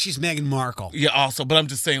 She's Meghan Markle. Yeah, also, but I'm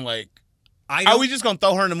just saying like, are we just gonna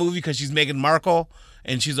throw her in a movie because she's Meghan Markle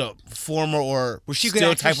and she's a former or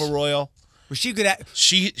still type of royal? Was she good at?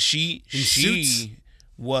 She Suits?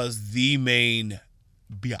 was the main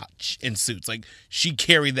biatch in Suits. Like she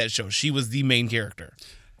carried that show. She was the main character.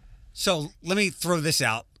 So let me throw this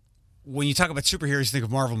out. When you talk about superheroes, you think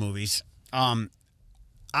of Marvel movies.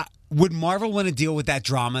 Would Marvel want to deal with that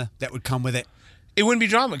drama that would come with it? It wouldn't be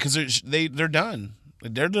drama because they're done.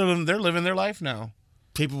 They're living their life now.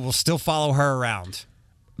 People will still follow her around.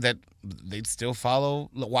 That they'd still follow.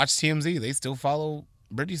 Watch TMZ. They still follow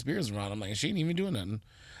Britney Spears around. I'm like, she ain't even doing nothing.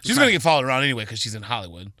 She's gonna get followed around anyway because she's in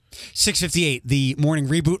Hollywood. 6:58, the morning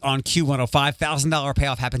reboot on Q105. $1,000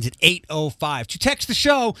 payoff happens at 8:05. To text the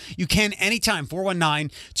show, you can anytime.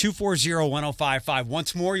 419-240-1055.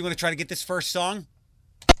 Once more, you want to try to get this first song?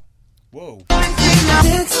 Whoa.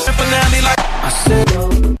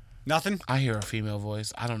 Nothing? I hear a female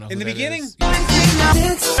voice. I don't know. In the beginning? Is it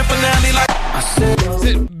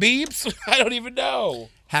Biebs? I don't even know.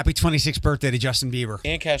 Happy 26th birthday to Justin Bieber.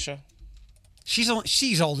 And Kesha.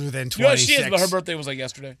 She's older than 26. No, she is, but her birthday was like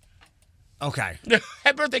yesterday. Okay.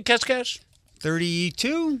 Happy birthday, Kesh.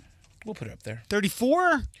 32? We'll put it up there.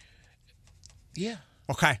 34? Yeah.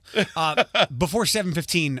 Okay. Before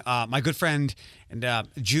 7:15, my good friend and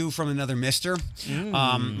Jew from another mister,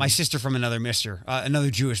 my sister from another mister,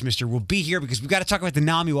 another Jewish mister, will be here because we've got to talk about the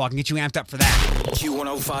Nami Walk and get you amped up for that.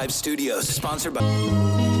 Q105 Studios, sponsored by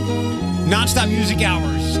Nonstop Music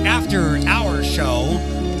Hours, after our show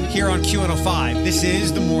here on Q105. This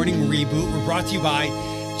is the morning reboot. We're brought to you by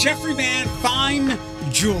Jeffrey Van Fine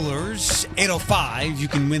Jewelers, 805. You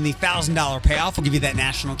can win the $1,000 payoff. We'll give you that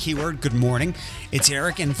national keyword. Good morning. It's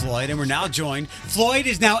Eric and Floyd, and we're now joined. Floyd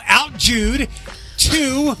is now out Jude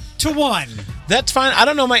 2-1. That's fine. I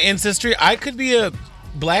don't know my ancestry. I could be a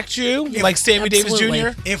black Jew, like Sammy Davis Jr.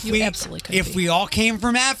 If we all came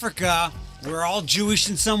from Africa, We're all Jewish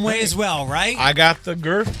in some way as well, right? I got the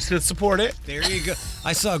girth to support it. There you go.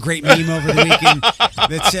 I saw a great meme over the weekend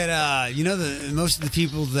that said, most of the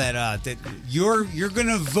people that you're going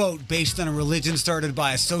to vote based on a religion started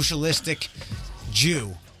by a socialistic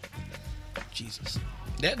Jew. Jesus.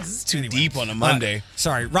 That's too deep on a Monday.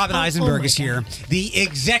 Sorry, Robin Eisenberg is here, the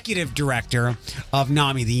executive director of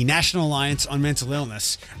NAMI, the National Alliance on Mental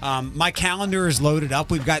Illness. My calendar is loaded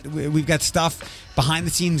up. We've got stuff behind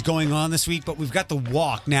the scenes going on this week, but we've got the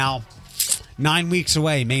walk now. 9 weeks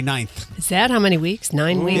away, May 9th. Is that how many weeks?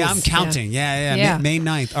 9 weeks. Yeah, I'm counting. Yeah. May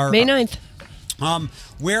 9th. May 9th.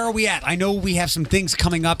 Where are we at? I know we have some things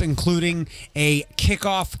coming up, including a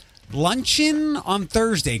kickoff luncheon on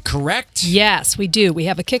Thursday, correct? Yes, we do. We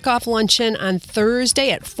have a kickoff luncheon on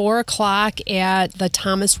Thursday at 4 o'clock at the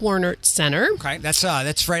Thomas Warnert Center. Okay, that's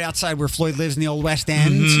right outside where Floyd lives in the Old West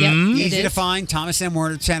End. Yep, Easy to find, Thomas M.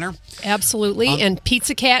 Warnert Center. Absolutely. And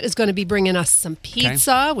Pizza Cat is going to be bringing us some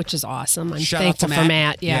pizza, which is awesome. I'm Shout thankful out to for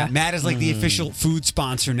Matt. Yeah. Matt is like the official food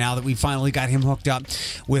sponsor now that we finally got him hooked up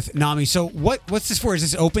with NAMI. So what's this for? Is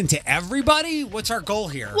this open to everybody? What's our goal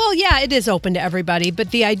here? Well, yeah, it is open to everybody,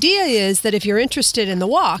 but the idea is that if you're interested in the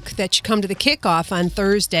walk, that you come to the kickoff on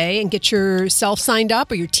Thursday and get yourself signed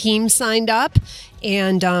up or your team signed up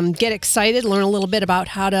and get excited, learn a little bit about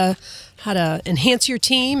how to enhance your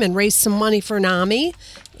team and raise some money for NAMI,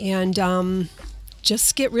 and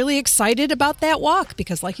just get really excited about that walk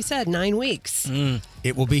because, like you said, 9 weeks.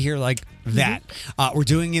 It will be here like that. We're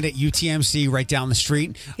doing it at UTMC right down the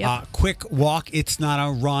street. Yep. Quick walk. It's not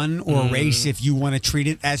a run or a race. If you want to treat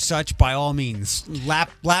it as such, by all means,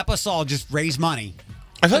 lap us all. Just raise money.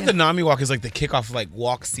 I feel like the NAMI walk is like the kickoff of like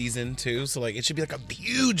walk season too. So like it should be like a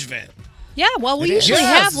huge event. Yeah, well, we It is. usually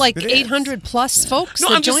Yes, have like it is. 800 plus folks. No,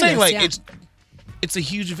 that I'm just join saying us, like yeah. it's a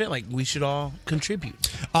huge event. Like we should all contribute.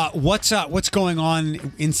 What's going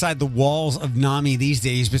on inside the walls of NAMI these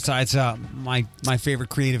days besides my favorite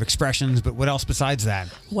creative expressions? But what else besides that?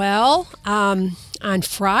 Well, on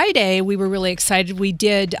Friday, we were really excited. We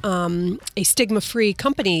did a stigma-free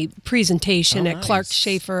company presentation at Clark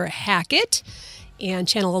Schaefer Hackett, and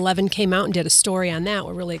Channel 11 came out and did a story on that.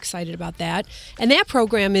 We're really excited about that. And that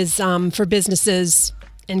program is for businesses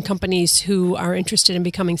and companies who are interested in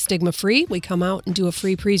becoming stigma-free. We come out and do a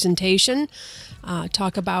free presentation,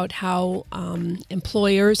 talk about how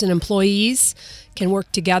employers and employees can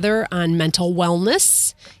work together on mental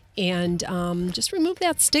wellness and just remove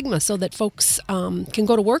that stigma so that folks can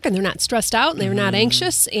go to work and they're not stressed out and they're not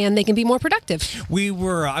anxious and they can be more productive.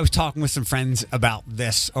 I was talking with some friends about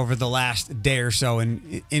this over the last day or so,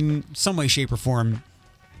 and in some way, shape, or form,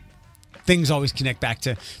 things always connect back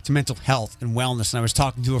to mental health and wellness. And I was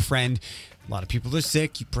talking to a friend. A lot of people are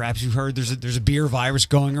sick. Perhaps you've heard there's a beer virus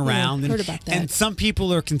going around. heard about that. And some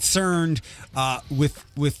people are concerned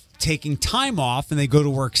with taking time off, and they go to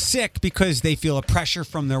work sick because they feel a pressure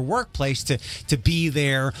from their workplace to be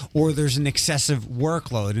there, or there's an excessive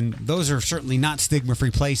workload. And those are certainly not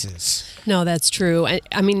stigma-free places. No, that's true.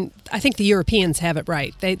 I mean, I think the Europeans have it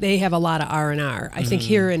right. They have a lot of R&R. I think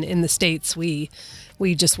here in the States, we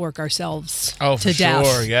just work ourselves to death.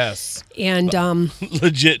 Sure, yes. And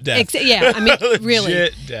Legit death. yeah, I mean, really.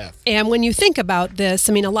 Legit death. And when you think about this,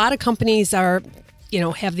 I mean, a lot of companies are,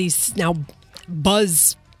 have these now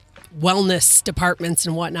buzz wellness departments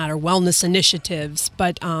and whatnot, or wellness initiatives,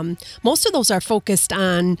 but most of those are focused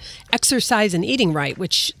on exercise and eating right,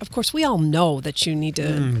 which of course we all know that you need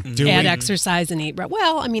to add exercise and eat right.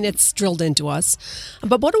 Well, I mean, it's drilled into us,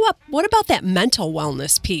 but what about that mental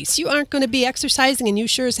wellness piece? You aren't going to be exercising, and you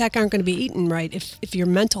sure as heck aren't going to be eating right if your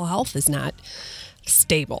mental health is not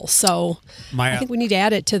stable. So I think we need to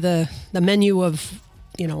add it to the menu of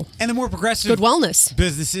and the more progressive good wellness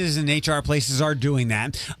businesses and HR places are doing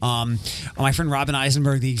that. My friend Robin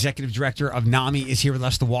Eisenberg, the executive director of NAMI, is here with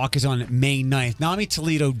us. The walk is on May 9th.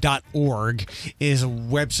 NAMIToledo.org is a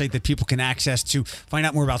website that people can access to find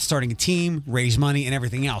out more about starting a team, raise money, and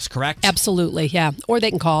everything else, correct? Absolutely, yeah. Or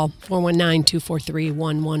they can call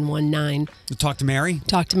 419-243-1119. Talk to Mary?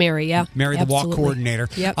 Talk to Mary, yeah. Mary, the walk coordinator.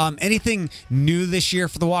 Yep. Anything new this year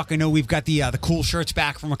for the walk? I know we've got the cool shirts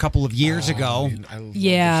back from a couple of years ago. I love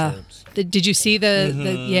Yeah. the shirts. Did you see the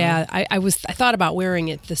yeah, I thought about wearing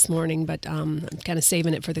it this morning, but I'm kind of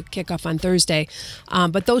saving it for the kickoff on Thursday.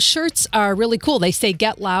 But those shirts are really cool. They say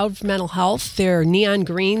 "Get Loud for Mental Health." They're neon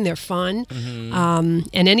green. They're fun. And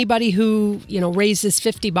anybody who raises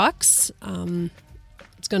 $50,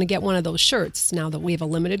 it's going to get one of those shirts. Now that we have a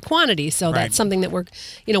limited quantity, so that's something that we're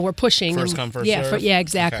pushing. First come, first yeah, serve? yeah,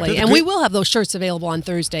 exactly. Okay. And we will have those shirts available on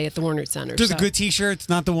Thursday at the Warnert Center. They're the good T-shirts,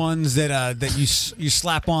 not the ones that you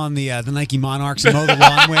slap on the Nike Monarchs and mow the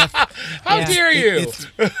lawn with. How dare you?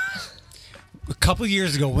 a couple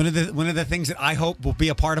years ago, one of the things that I hope will be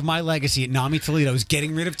a part of my legacy at NAMI Toledo is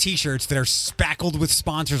getting rid of T-shirts that are spackled with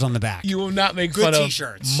sponsors on the back. You will not make Good fun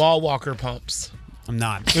T-shirts. of Mall Walker pumps. I'm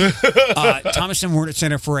not. Thomas M. Hornet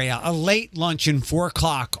Center for a late luncheon, 4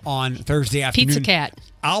 o'clock on Thursday afternoon. Pizza Cat.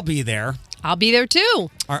 I'll be there. I'll be there too.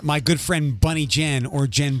 My good friend Bunny Jen, or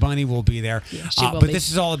Jen Bunny, will be there. Yeah, she will but be. this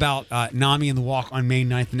is all about NAMI and the Walk on May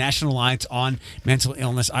 9th, the National Alliance on Mental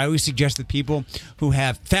Illness. I always suggest that people who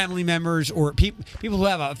have family members or people who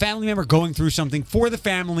have a family member going through something, for the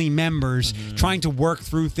family members, trying to work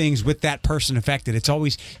through things with that person affected. It's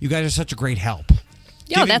always, you guys are such a great help.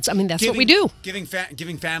 Yeah, that's what we do. Giving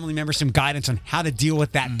family members some guidance on how to deal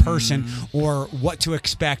with that person or what to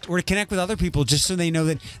expect, or to connect with other people just so they know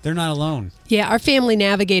that they're not alone. Yeah, our family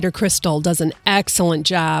navigator, Crystal, does an excellent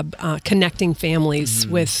job connecting families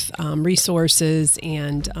with resources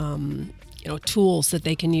and tools that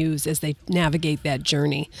they can use as they navigate that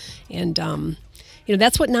journey. And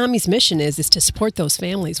that's what NAMI's mission is to support those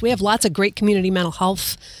families. We have lots of great community mental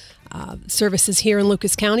health services here in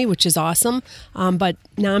Lucas County, which is awesome. But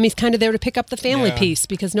NAMI's kind of there to pick up the family piece,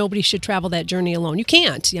 because nobody should travel that journey alone. You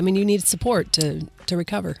can't. I mean, you need support to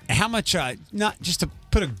recover. How much, not just to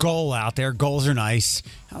put a goal out there, goals are nice.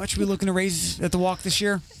 How much are we looking to raise at the Walk this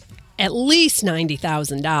year? At least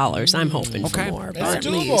 $90,000. I'm hoping for more. That's But at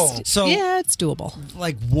doable. least. So- yeah, it's doable.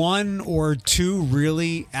 Like 1 or 2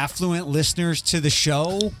 really affluent listeners to the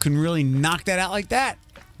show can really knock that out like that,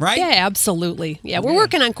 right? Yeah, absolutely. Yeah, we're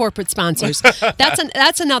working on corporate sponsors.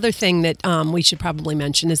 That's another thing that we should probably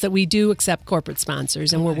mention, is that we do accept corporate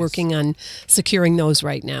sponsors, and we're working on securing those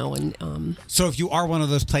right now. And So if you are one of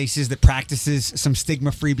those places that practices some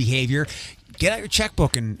stigma-free behavior, get out your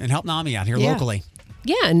checkbook and help NAMI out here locally.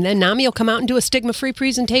 yeah, and then NAMI will come out and do a stigma-free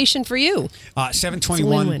presentation for you. 721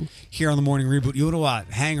 win-win. here on the Morning Reboot. You want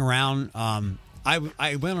to hang around? I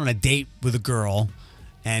went on a date with a girl,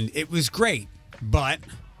 and it was great, but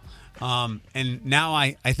and now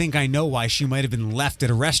I think I know why she might have been left at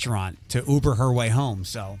a restaurant to Uber her way home.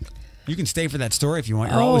 So you can stay for that story if you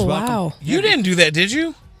want. You're always welcome. Wow. You didn't do that, did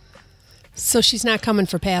you? So she's not coming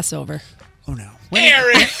for Passover. Oh no,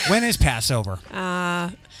 Eric! When is Passover?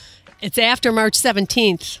 It's after March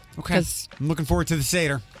 17th. Okay, 'cause- I'm looking forward to the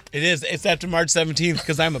Seder. It is. It's after March 17th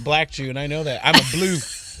because I'm a black Jew, and I know that. I'm a blue.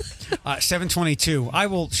 722. I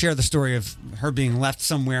will share the story of her being left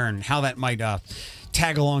somewhere and how that might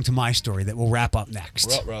tag along to my story that we'll wrap up next.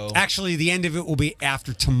 Ruh-roh. Actually, the end of it will be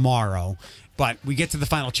after tomorrow, but we get to the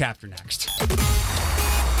final chapter next.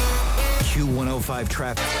 Q105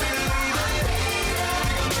 traffic.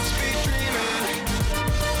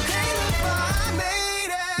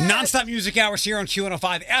 Non-stop music hours here on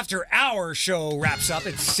Q105. After our show wraps up,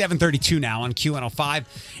 it's 7:32 now on Q105.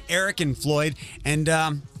 Eric and Floyd, and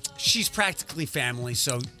she's practically family,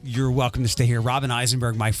 so you're welcome to stay here. Robin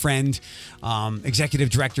Eisenberg, my friend, executive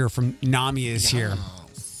director from NAMI, is here.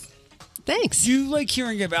 Thanks. You like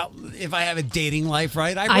hearing about if I have a dating life,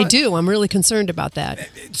 right? I do. I'm really concerned about that.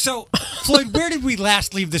 So, Floyd, where did we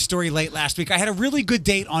last leave the story late last week? I had a really good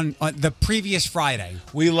date on the previous Friday.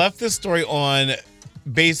 We left this story on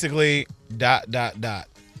basically ...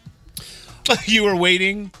 You were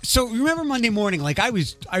waiting. So remember Monday morning, like I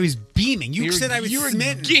was beaming. You said I was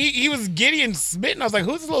smitten. He was giddy and smitten. I was like,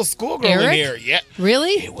 "Who's this little schoolgirl in Eric? here?" Yeah,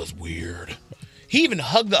 Really? it was weird. He even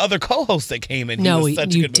hugged the other co-host that came in. No, he was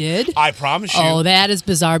such you a good did? I promise you. Oh, that is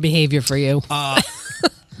bizarre behavior for you. I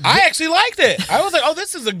actually liked it. I was like, "Oh,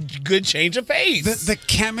 this is a good change of pace." The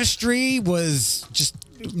chemistry was just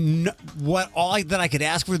that I could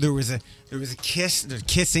ask for. There was a kiss, there's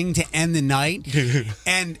kissing to end the night,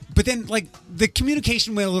 but then like the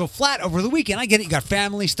communication went a little flat over the weekend. I get it. You got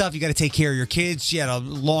family stuff. You got to take care of your kids. She had a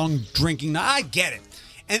long drinking night. I get it.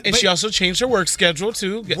 And she also changed her work schedule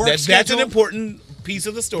too. That's schedule- an important piece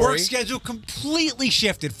of the story. Work schedule completely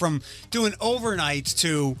shifted from doing overnights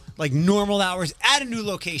to like normal hours at a new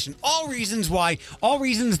location. All reasons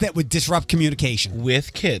that would disrupt communication.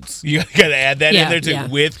 With kids, you got to add that in there too. Yeah.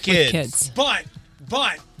 With kids. But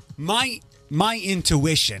my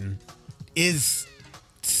intuition is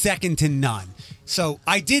second to none. So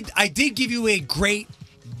I did give you a great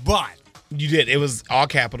but. You did. It was all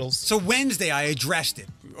capitals. So Wednesday I addressed it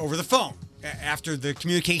over the phone after the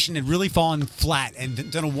communication had really fallen flat and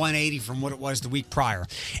done a 180 from what it was the week prior.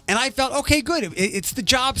 And I felt, okay, good. It's the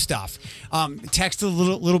job stuff. Texted a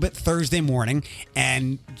little bit Thursday morning,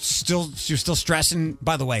 and you're still stressing.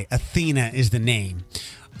 By the way, Athena is the name.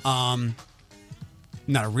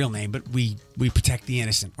 Not a real name, but we protect the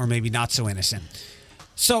innocent, or maybe not so innocent.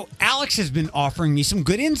 So Alex has been offering me some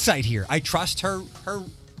good insight here. I trust her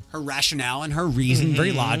her rationale and her reason,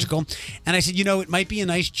 very logical. And I said, it might be a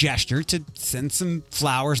nice gesture to send some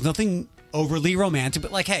flowers, nothing overly romantic,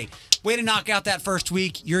 but like, hey, way to knock out that first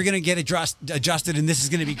week. You're going to get adjusted, and this is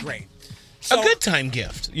going to be great. So, a good time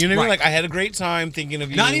gift. You know what I mean? Like, I had a great time thinking of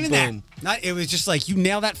you. Not even Boom. that. It was just like, you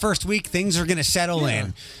nail that first week, things are going to settle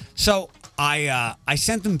in. So I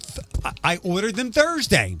sent them, I ordered them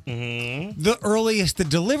Thursday. Mm-hmm. The earliest the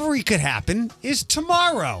delivery could happen is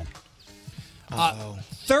tomorrow.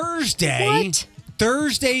 Thursday. What?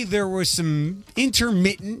 Thursday, there was some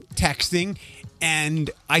intermittent texting, and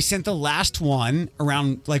I sent the last one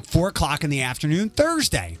around like 4 o'clock in the afternoon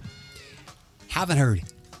Thursday. Haven't heard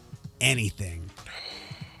anything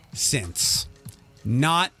since.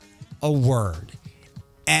 Not a word.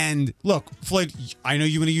 And look, Floyd, I know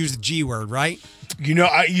you want to use the G word, right?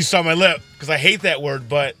 You saw my lip because I hate that word,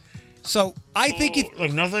 but So I think it.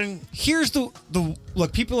 like nothing. Here's the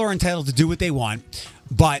look. People are entitled to do what they want,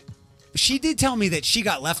 but she did tell me that she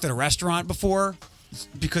got left at a restaurant before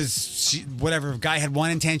because whatever guy had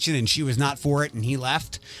one intention and she was not for it and he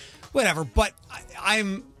left. Whatever. But I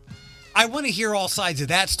want to hear all sides of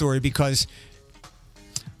that story because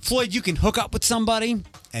Floyd, you can hook up with somebody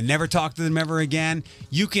and never talk to them ever again.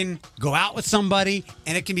 You can go out with somebody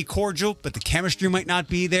and it can be cordial, but the chemistry might not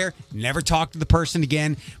be there. Never talk to the person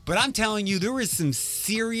again. But I'm telling you, there was some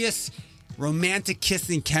serious romantic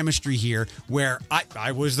kissing chemistry here where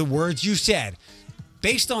I was the words you said.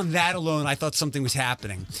 Based on that alone, I thought something was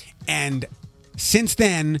happening. And since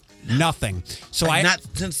then, nothing. So Not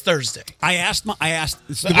since Thursday.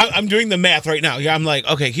 I'm doing the math right now. Yeah, I'm like,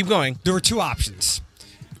 okay, keep going. There were two options.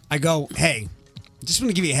 I go, hey, just want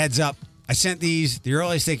to give you a heads up. I sent these. The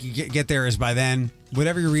earliest they could get there is by then.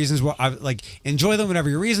 Whatever your reasons were, enjoy them. Whatever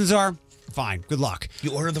your reasons are, fine. Good luck.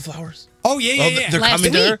 You ordered the flowers? Oh yeah. They're Last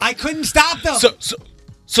coming to her. I couldn't stop them.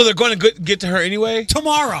 So they're going to get to her anyway.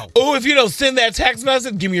 Tomorrow. Oh, if you don't send that text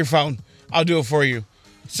message, give me your phone. I'll do it for you.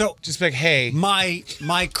 So Just be like, hey,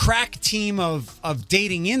 my crack team of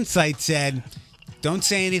dating insight said, don't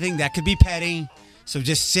say anything. That could be petty. So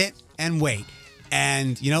just sit and wait.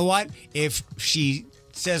 And you know what? If she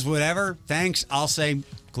says whatever, thanks, I'll say,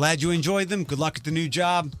 glad you enjoyed them. Good luck at the new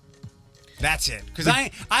job. That's it. Because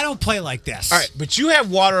I don't play like this. all right, but you have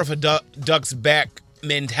water off a duck's back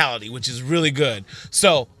mentality, which is really good.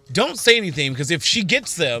 So don't say anything because if she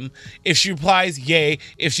gets them, if she replies, yay.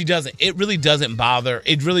 If she doesn't, it really doesn't bother.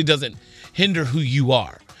 It really doesn't hinder who you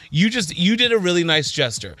are. You did a really nice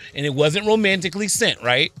gesture, and it wasn't romantically sent,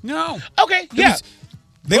 right? No. Okay, yeah.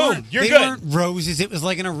 They Boom, you're they good. weren't roses. It was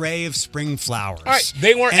like an array of spring flowers. All right,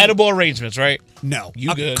 they weren't And- edible arrangements, right? No.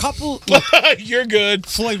 You a good. couple. Look, You're good.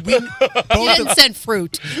 Floyd, You both didn't of send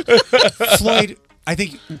fruit. Floyd, I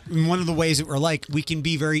think one of the ways that we're like, we can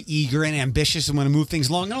be very eager and ambitious and want to move things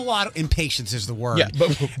along. And a lot of impatience is the word. Yeah,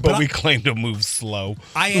 but we claim to move slow.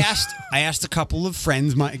 I asked a couple of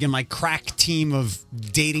friends, my crack team of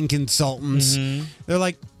dating consultants. Mm-hmm. They're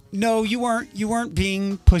like, no, you weren't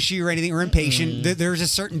being pushy or anything or impatient. There's a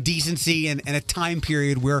certain decency and a time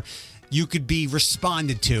period where you could be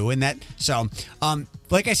responded to, and that. So,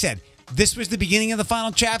 like I said, this was the beginning of the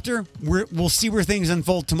final chapter. We'll see where things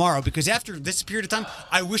unfold tomorrow. Because after this period of time,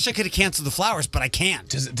 I wish I could have canceled the flowers, but I can't.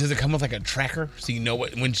 Does it come with like a tracker so you know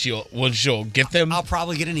when she'll get them? I'll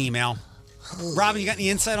probably get an email. Robin, you got any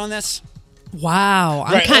insight on this? Wow,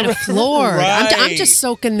 I'm Right. kind of floored. I'm Right. just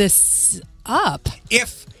soaking this up.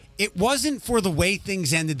 If it wasn't for the way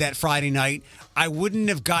things ended that Friday night, I wouldn't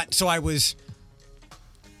have got. So I was.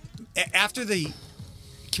 After the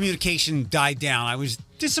communication died down, I was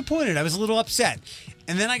disappointed. I was a little upset.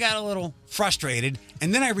 And then I got a little frustrated.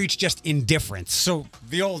 And then I reached just indifference. So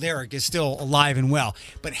the old Eric is still alive and well.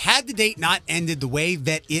 But had the date not ended the way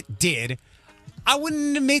that it did, I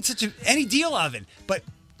wouldn't have made any deal of it. But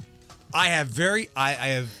I have I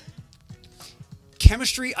have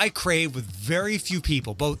chemistry I crave with very few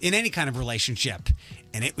people, both in any kind of relationship,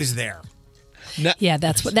 and it was there. Yeah,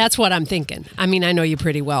 that's what I'm thinking. I mean, I know you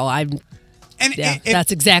pretty well. And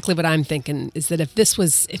That's exactly what I'm thinking. Is that if this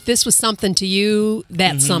was something to you,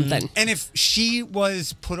 that's something. And if she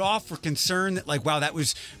was put off or concerned that, like, wow, that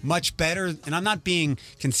was much better, and I'm not being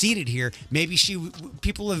conceited here, maybe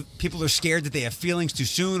people are scared that they have feelings too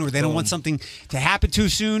soon or they don't want something to happen too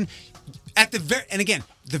soon. And again,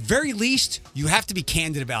 the very least, you have to be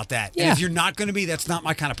candid about that. Yeah. And if you're not going to be, that's not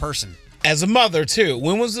my kind of person. As a mother too,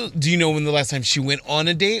 do you know when the last time she went on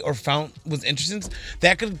a date or was interested?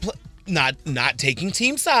 That could not taking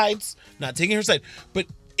team sides, not taking her side, but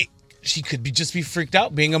she could just be freaked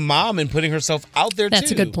out being a mom and putting herself out there. That's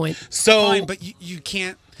too. a good point. So, Fine, but you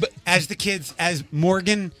can't. But as the kids, as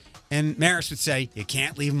Morgan And Maris would say, you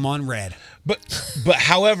can't leave them on red. But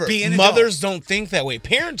however, Be an mothers don't think that way.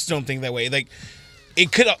 Parents don't think that way. Like,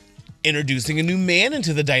 it could introducing a new man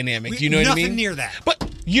into the dynamic. You know what I mean? Nothing near that. But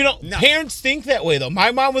parents think that way though.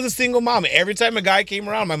 My mom was a single mom. Every time a guy came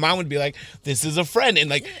around, my mom would be like, "This is a friend," and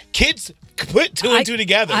like kids put two and two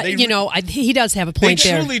together. He does have a point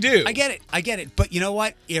there. They truly do. I get it. But you know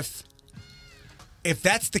what? If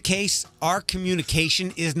that's the case, our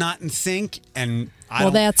communication is not in sync, and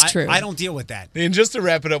that's true. I don't deal with that. And just to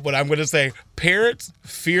wrap it up, what I'm going to say, parents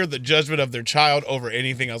fear the judgment of their child over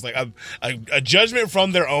anything else. Like a judgment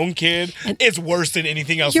from their own kid is worse than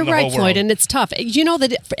anything else in the whole world. You're right, Floyd, and it's tough. You know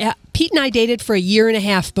that Pete and I dated for a year and a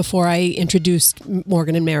half before I introduced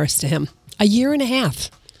Morgan and Maris to him. A year and a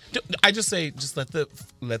half. I just say,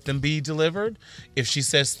 let them be delivered. If she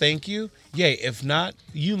says thank you, yay. If not,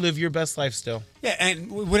 you live your best life still. Yeah,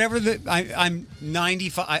 and whatever I'm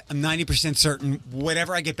 90% certain.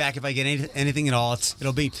 Whatever I get back, if I get anything at all,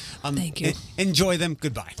 it'll be. Thank you. Enjoy them.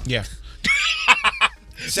 Goodbye. Yeah.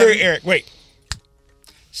 Sorry, Eric. Wait.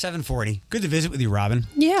 7:40. Good to visit with you, Robin.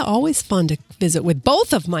 Yeah, always fun to visit with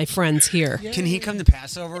both of my friends here. Can he come to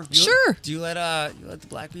Passover? Sure. Do you let the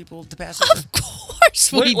black people to Passover? Of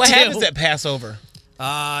course we do. What happens at Passover?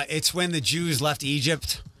 It's when the Jews left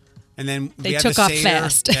Egypt, and then They we had took the off Seder.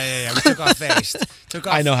 fast. Yeah. We took off fast.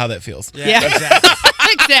 I know how that feels. Yeah. Exactly.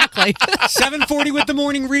 Exactly. 7:40 with the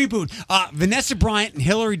morning reboot. Vanessa Bryant and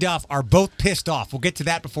Hillary Duff are both pissed off. We'll get to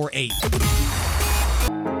that before 8.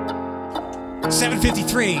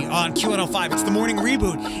 7:53 on Q105. It's the morning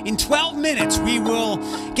reboot. In 12 minutes, we will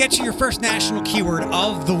get you your first national keyword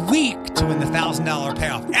of the week to win the $1,000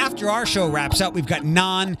 payoff. After our show wraps up, we've got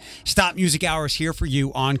non-stop music hours here for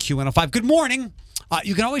you on Q105. Good morning.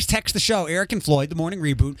 You can always text the show, Eric and Floyd, the morning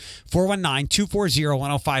reboot,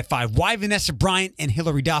 419-240-1055. Why Vanessa Bryant and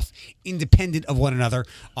Hillary Duff, independent of one another,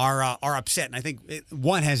 are upset. And I think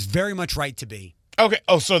one has very much right to be. Okay.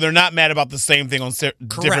 Oh, so they're not mad about the same thing on different.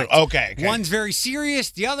 Correct. Okay. One's very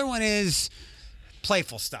serious. The other one is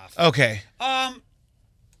playful stuff. Okay.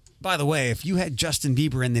 By the way, if you had Justin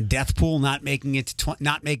Bieber in the death pool, not making it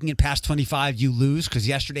past 25, you lose because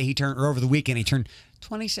yesterday over the weekend he turned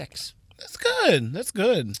 26. That's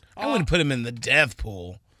good. I wouldn't put him in the death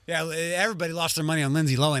pool. Yeah, everybody lost their money on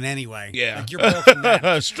Lindsay Lohan anyway. Yeah. Like, you're broke from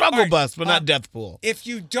that. Struggle bus, but not death pool. If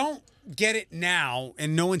you don't get it now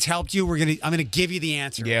and no one's helped you, I'm gonna give you the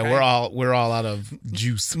answer. Yeah, okay? we're all out of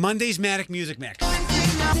juice. Monday's Matic Music Mix.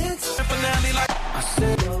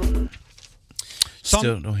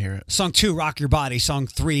 Still don't hear it. Song 2, Rock Your Body. Song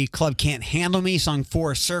 3, Club Can't Handle Me. Song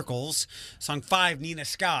 4, Circles. Song 5, Nina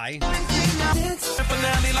Sky.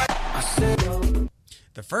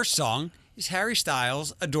 The first song is Harry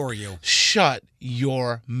Styles' Adore You. Shut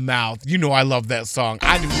your mouth. You know I love that song.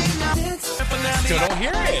 I still don't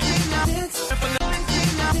hear it.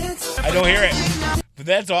 I don't hear it. But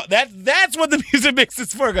that's all. That's what the music mix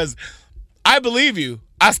is for, because I believe you.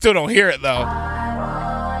 I still don't hear it, though.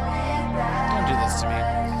 Don't do this to me.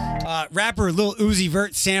 Rapper Lil Uzi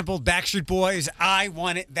Vert sampled Backstreet Boys' I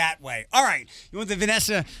Want It That Way. All right. You want the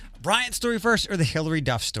Vanessa Bryant story first or the Hillary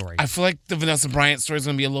Duff story? I feel like the Vanessa Bryant story is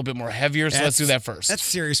going to be a little bit more heavier, so let's do that first. That's a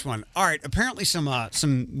serious one. All right. Apparently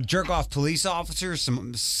some jerk-off police officers,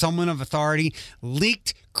 someone of authority,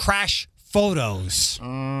 leaked crash photos.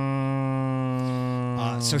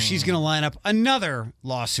 So she's going to line up another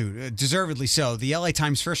lawsuit, deservedly so. The LA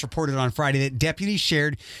Times first reported on Friday that deputies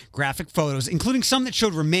shared graphic photos, including some that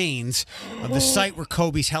showed remains of the site where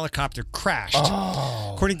Kobe's helicopter crashed.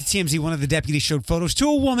 According to TMZ, one of the deputies showed photos to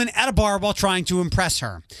a woman at a bar while trying to impress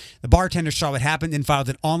her. The bartender saw what happened and filed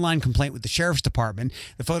an online complaint with the sheriff's department.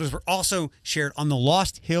 The photos were also shared on the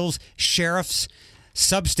Lost Hills Sheriff's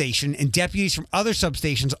substation, and deputies from other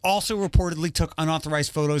substations also reportedly took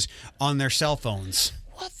unauthorized photos on their cell phones.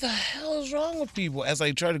 What the hell is wrong with people as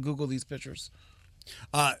I try to Google these pictures?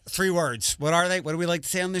 3 words. What are they? What do we like to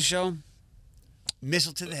say on this show?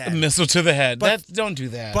 Missile to the head. Missile to the head. But- Don't do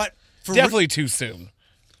that. But definitely too soon.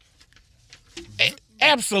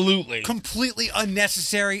 Absolutely. Completely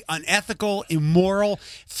unnecessary, unethical, immoral,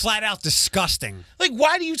 flat out disgusting. Like,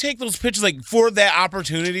 why do you take those pictures, like, for that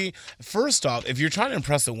opportunity? First off, if you're trying to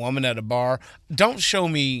impress a woman at a bar, don't show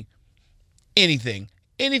me anything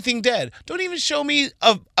dead. Don't even show me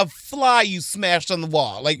a fly you smashed on the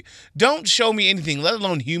wall. Like, don't show me anything, let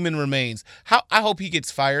alone human remains. I hope he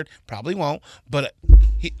gets fired. Probably won't, but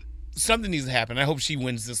something needs to happen. I hope she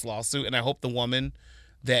wins this lawsuit, and I hope the woman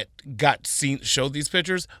that showed these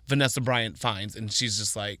pictures, Vanessa Bryant finds, and she's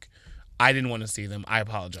just like, I didn't want to see them. I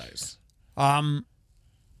apologize.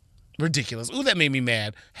 Ridiculous. Ooh, that made me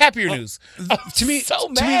mad. Happier news. To me, so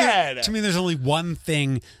mad. To me, there's only one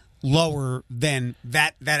thing lower than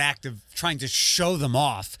that act of trying to show them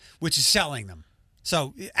off, which is selling them.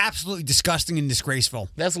 So absolutely disgusting and disgraceful.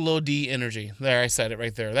 That's low D energy. There, I said it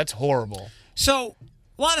right there. That's horrible. So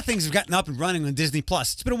a lot of things have gotten up and running on Disney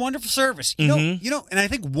Plus. It's been a wonderful service. You know, and I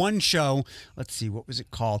think one show, let's see, what was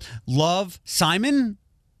it called? Love, Simon?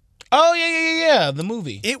 Oh, yeah, the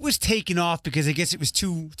movie. It was taken off because I guess it was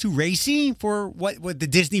too racy for what the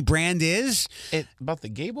Disney brand is. About the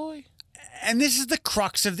gay boy? And this is the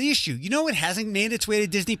crux of the issue. You know, it hasn't made its way to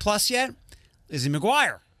Disney Plus yet? Lizzie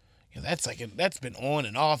McGuire. Yeah, that's been on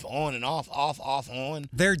and off, on. They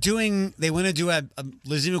want to do a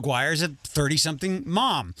Lizzie McGuire as a 30-something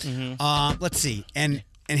mom. Let's see. And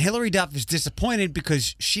Hilary Duff is disappointed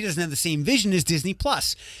because she doesn't have the same vision as Disney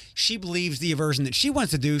Plus. She believes the version that she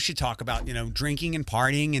wants to do should talk about, drinking and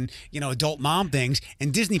partying and, adult mom things.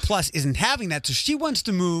 And Disney Plus isn't having that. So she wants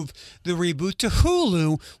to move the reboot to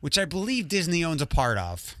Hulu, which I believe Disney owns a part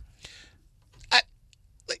of.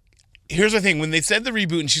 Here's the thing. When they said the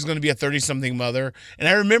reboot and she's going to be a 30-something mother, and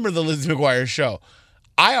I remember the Lizzie McGuire show,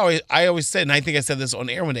 I always said, and I think I said this on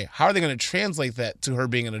air one day, how are they going to translate that to her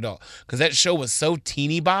being an adult? Because that show was so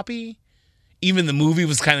teeny boppy. Even the movie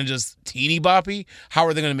was kind of just teeny boppy. How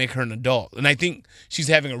are they going to make her an adult? And I think she's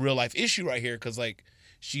having a real life issue right here because,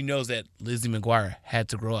 she knows that Lizzie McGuire had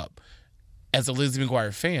to grow up. As a Lizzie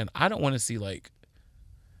McGuire fan, I don't want to see,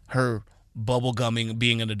 her bubblegumming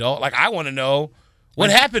being an adult. I want to know what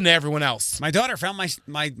happened to everyone else. My daughter found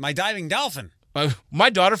my diving dolphin. My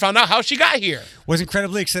daughter found out how she got here. Was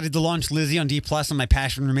incredibly excited to launch Lizzie on D+, and my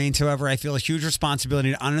passion remains. However, I feel a huge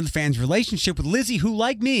responsibility to honor the fans' relationship with Lizzie, who,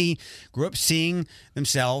 like me, grew up seeing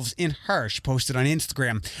themselves in her. She posted on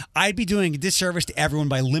Instagram, I'd be doing a disservice to everyone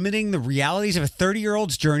by limiting the realities of a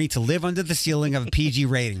 30-year-old's journey to live under the ceiling of a PG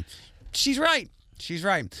rating. She's right.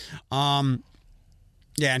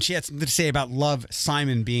 Yeah, and she had something to say about Love,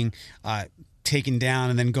 Simon being taken down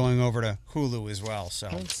and then going over to Hulu as well. So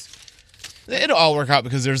it'll all work out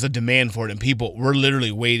because there's a demand for it, and people were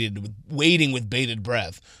literally waiting with bated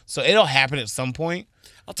breath. So it'll happen at some point.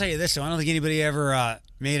 I'll tell you this, though. I don't think anybody ever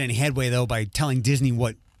made any headway, though, by telling Disney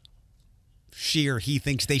what she or he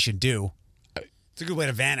thinks they should do. It's a good way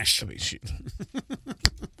to vanish.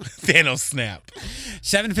 Thanos snap.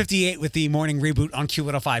 7:58 with the morning reboot on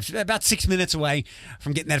Q105. About 6 minutes away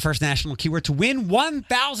from getting that first national keyword to win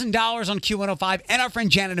 $1,000 on Q105. And our friend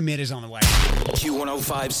Janet Amit is on the way.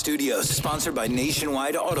 Q105 Studios, sponsored by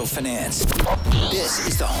Nationwide Auto Finance. This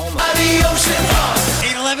is the home of the ocean.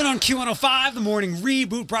 8:11 on Q105. The morning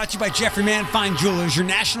reboot brought to you by Jeffrey Mann Fine Jewelers. Your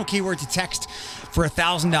national keyword to text for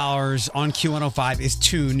 $1,000 on Q105 is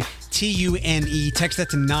tune. TUNE. Text that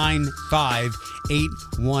to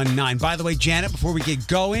 95819. By the way, Janet, before we get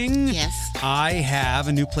going, yes, I have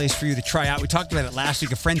a new place for you to try out. We talked about it last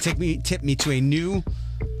week. A friend tipped me to a new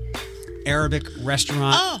Arabic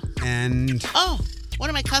restaurant. One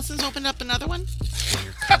of my cousins opened up another one?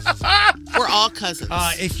 We're all cousins.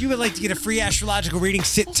 If you would like to get a free astrological reading,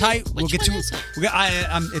 sit tight. We'll get to it.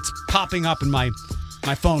 It's popping up in my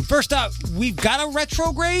phone. First up, we've got a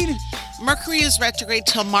retrograde. Mercury is retrograde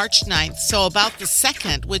till March 9th. So about the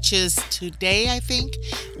 2nd, which is today, I think,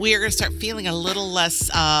 we are going to start feeling a little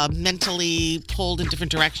less mentally pulled in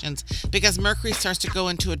different directions because Mercury starts to go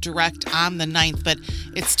into a direct on the 9th, but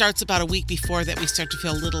it starts about a week before that we start to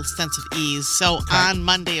feel a little sense of ease. So on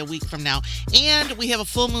Monday, a week from now. And we have a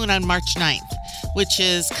full moon on March 9th, which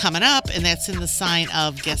is coming up, and that's in the sign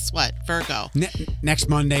of, guess what, Virgo. Next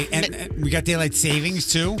Monday. And we got daylight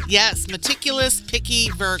savings, too? Yes, meticulous,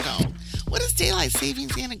 picky Virgo. What is daylight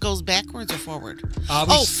savings, and it goes backwards or forward?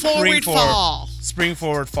 Forward fall. Spring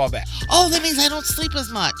forward, fall back. Oh, that means I don't sleep as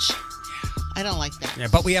much. I don't like that. Yeah,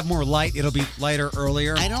 but we have more light. It'll be lighter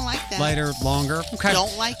earlier. I don't like that. Lighter, longer. Okay.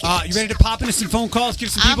 Don't like it. You ready to pop into some phone calls? Give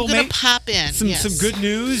some people I'm going to pop in. Some good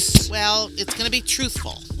news. Well, it's going to be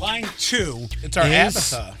truthful. Line 2. It's our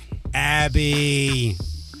Abatha. Abby.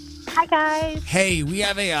 Hi guys. Hey, we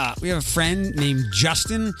have a friend named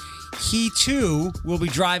Justin. He too will be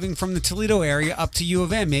driving from the Toledo area up to U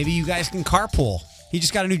of M. Maybe you guys can carpool. He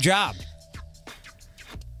just got a new job.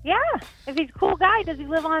 Yeah, if he's a cool guy. Does he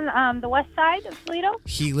live on the west side of Toledo?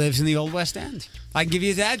 He lives in the Old West End. I can give you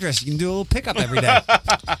his address. You can do a little pickup every day.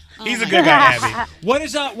 He's a good guy, Abby.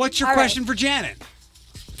 What's your question for Janet?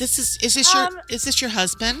 Is this your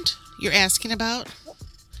husband you're asking about?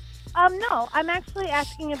 No, I'm actually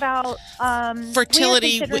asking about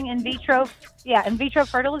fertility. We're considering in vitro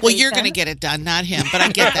fertilization. Well, you're going to get it done, not him, but I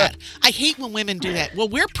get that. I hate when women do that. Well,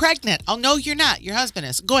 we're pregnant. Oh, no, you're not. Your husband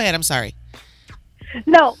is. Go ahead. I'm sorry.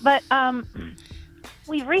 No, but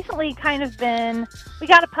we've recently we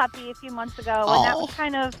got a puppy a few months ago, and that was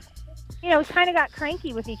kind of we kind of got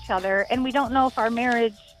cranky with each other, and we don't know if our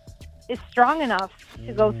marriage is strong enough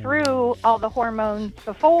to go through all the hormones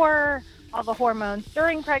before, all the hormones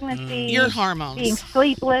during pregnancy. Your hormones. Being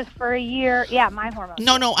sleepless for a year. Yeah, my hormones.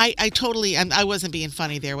 No, I totally, I wasn't being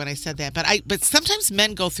funny there when I said that, but sometimes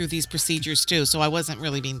men go through these procedures too, so I wasn't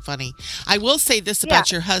really being funny. I will say this about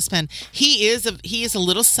your husband. He is a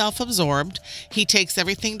little self-absorbed. He takes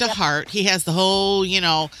everything to heart. He has the whole,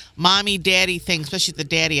 mommy, daddy thing, especially the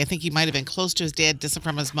daddy. I think he might have been close to his dad, distant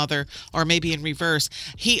from his mother, or maybe in reverse.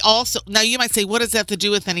 He also, now you might say, what does that have to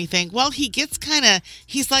do with anything? Well, he gets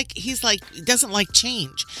he's like, doesn't like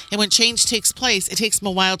change. And when change takes place, it takes him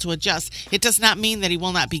a while to adjust. It does not mean that he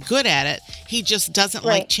will not be good at it. He just doesn't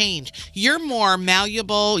like change. You're more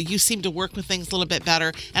malleable. You seem to work with things a little bit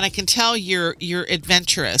better. And I can tell you're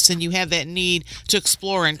adventurous and you have that need to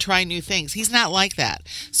explore and try new things. He's not like that.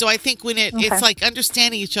 So I think when it's like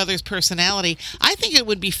understanding each other's personality, I think it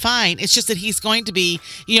would be fine. It's just that he's going to be,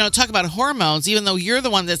 talk about hormones, even though you're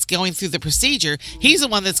the one that's going through the procedure, he's the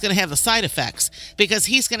one that's going to have the side effects because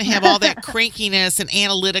he's going to have all that crankiness and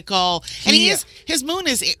analytical. And his moon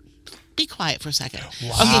is, be quiet for a second.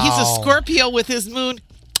 Wow. Okay, he's a Scorpio with his moon.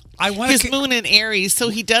 His moon in Aries, so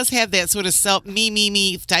he does have that sort of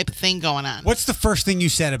me type of thing going on. What's the first thing you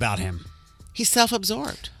said about him? He's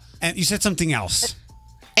self-absorbed. And you said something else.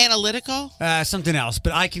 Analytical? Something else,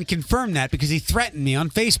 but I can confirm that because he threatened me on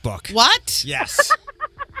Facebook. What? Yes.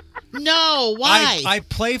 No, why? I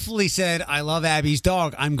playfully said, I love Abby's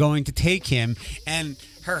dog. I'm going to take him. And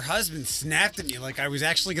her husband snapped at me like I was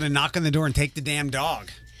actually going to knock on the door and take the damn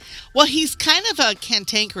dog. Well, he's kind of a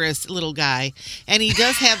cantankerous little guy, and he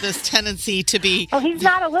does have this tendency to be... Oh, he's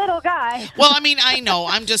not a little guy. Well, I mean, I know.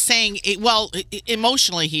 I'm just saying,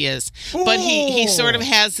 emotionally he is. But he sort of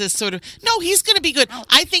has this sort of... No, he's going to be good.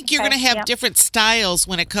 I think you're going to have different styles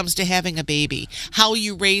when it comes to having a baby. How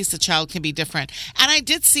you raise the child can be different. And I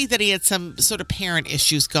did see that he had some sort of parent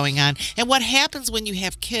issues going on. And what happens when you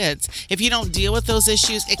have kids, if you don't deal with those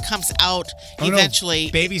issues, it comes out eventually.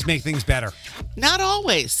 No. Babies make things better. Not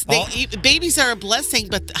always. Babies are a blessing,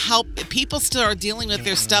 but how people still are dealing with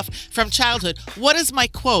their stuff from childhood. What is my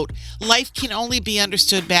quote? Life can only be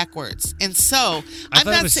understood backwards. And so, I'm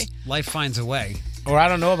not saying... Life finds a way. Or I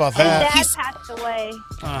don't know about that. His dad passed away.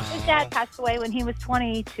 His dad passed away when he was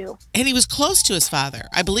 22. And he was close to his father.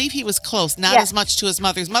 I believe he was close, not as much to his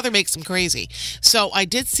mother. His mother makes him crazy. So I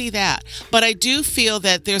did see that. But I do feel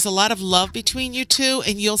that there's a lot of love between you two,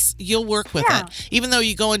 and you'll work with it, even though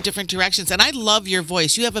you go in different directions. And I love your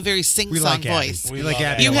voice. You have a very sing-song voice. We like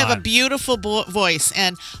Abby. You have a beautiful voice,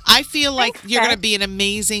 and I feel like you're going to be an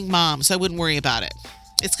amazing mom, so I wouldn't worry about it.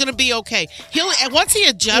 It's going to be okay. Once he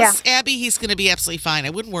adjusts, Abby, he's going to be absolutely fine.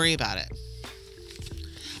 I wouldn't worry about it.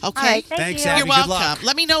 Okay. All right, Thanks, you. Abby. You're Good welcome. luck.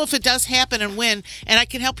 Let me know if it does happen and when, and I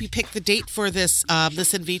can help you pick the date for this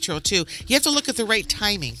this in vitro too. You have to look at the right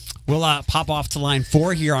timing. We'll pop off to line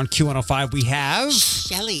 4 here on Q105. We have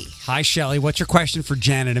Shelly. Hi, Shelly. What's your question for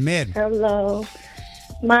Janet Amid? Hello.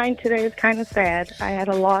 Mine today is kind of sad. I had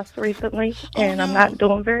a loss recently, and I'm not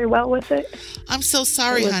doing very well with it. I'm so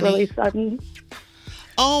sorry, it was honey. really sudden.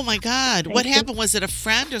 Oh, my God. Thank What you. happened? Was it a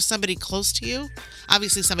friend or somebody close to you?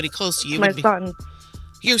 Obviously, somebody close to you. My would be... son.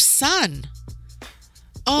 Your son?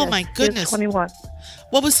 Oh, Yes, my goodness. He's 21.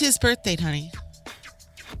 What was his birth date, honey?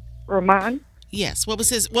 Roman. Yes. What was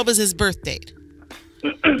his birth date?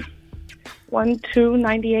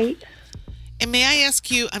 1/2/98. And may I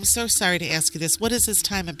ask you, I'm so sorry to ask you this, what is his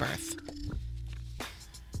time of birth?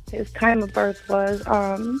 His time of birth was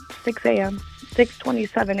 6 a.m.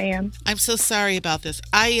 6:27 a.m. I'm so sorry about this.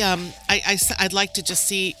 I'd like to just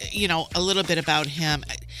see, a little bit about him.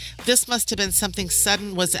 This must have been something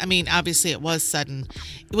sudden. Obviously it was sudden.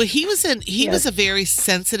 Well, he was a very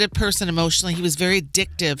sensitive person emotionally. He was very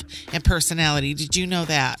addictive in personality. Did you know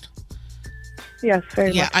that? Yes,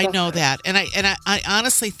 very Yeah, much I so. know that. And I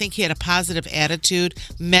honestly think he had a positive attitude.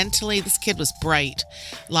 Mentally, this kid was bright.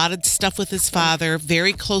 A lot of stuff with his father,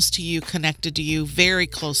 very close to you, connected to you, very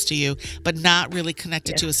close to you, but not really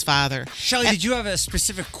connected to his father. Shelly, did you have a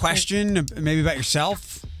specific question maybe about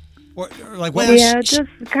yourself? Just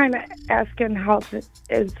kind of asking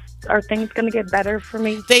are things going to get better for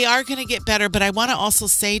me? They are going to get better, but I want to also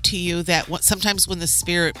say to you that sometimes when the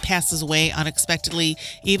spirit passes away unexpectedly,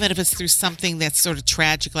 even if it's through something that's sort of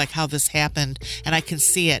tragic, like how this happened, and I can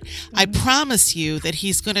see it, I promise you that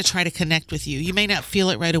he's going to try to connect with you. You may not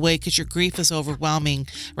feel it right away because your grief is overwhelming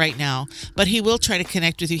right now, but he will try to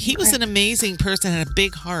connect with you. He was an amazing person, had a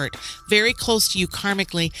big heart, very close to you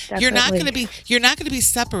karmically. Definitely. You're not going to be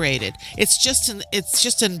separated. It's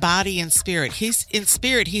just in body and spirit.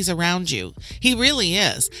 He's around you. He really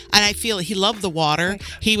is. And I feel he loved the water.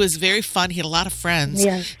 He was very fun. He had a lot of friends.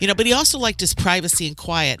 Yes. You know, but he also liked his privacy and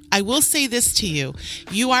quiet. I will say this to you.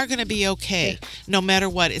 You are going to be okay no matter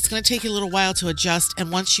what. It's going to take you a little while to adjust,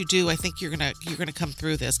 and once you do, I think you're going to come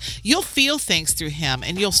through this. You'll feel things through him,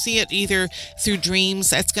 and you'll see it either through dreams.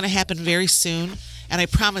 That's going to happen very soon, and I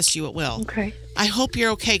promise you it will. Okay. I hope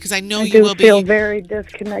you're okay, because I know I you do will be. feel very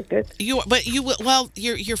disconnected. But you will. Well,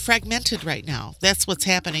 you're fragmented right now. That's what's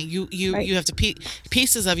happening. You have to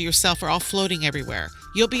pieces of yourself are all floating everywhere.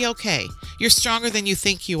 You'll be okay. You're stronger than you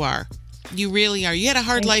think you are. You really are. You had a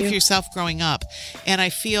hard life yourself growing up, and I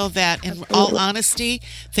feel that, in all honesty,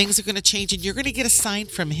 things are going to change, and you're going to get a sign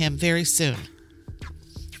from him very soon.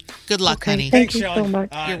 Good luck, honey. Thank you so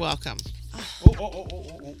much. You're welcome.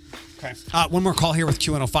 Okay. One more call here with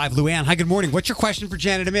Q105. Luann, hi, good morning. What's your question for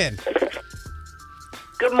Janet Amid?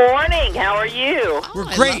 Good morning. How are you? Oh, We're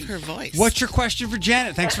I great. love her voice. What's your question for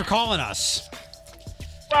Janet? Thanks for calling us.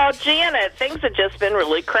 Well, Janet, things have just been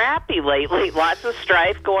really crappy lately. Lots of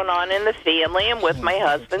strife going on in the family and with my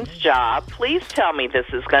husband's job. Please tell me this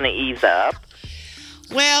is going to ease up.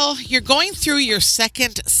 Well, you're going through your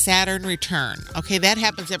second Saturn return. Okay, that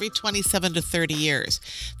happens every 27 to 30 years.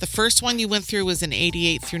 The first one you went through was in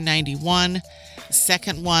 88 through 91. The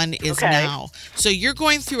second one is now. So you're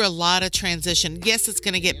going through a lot of transition. Yes, it's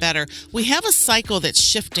going to get better. We have a cycle that's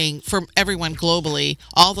shifting for everyone globally,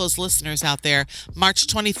 all those listeners out there. March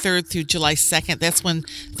 23rd through July 2nd, that's when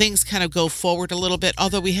things kind of go forward a little bit,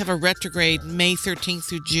 although we have a retrograde May 13th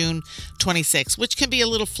through June 26th, which can be a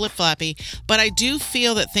little flip-floppy. But I do feel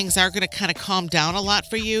that things are going to kind of calm down a lot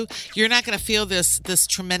for you. You're not going to feel this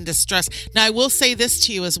tremendous stress. Now, I will say this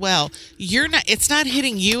to you as well. It's not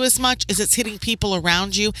hitting you as much as it's hitting people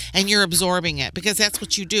around you, and you're absorbing it, because that's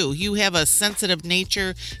what you do. You have a sensitive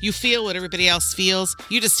nature. You feel what everybody else feels.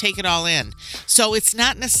 You just take it all in. So it's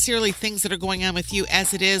not necessarily things that are going on with you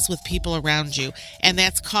as it is with people around you, and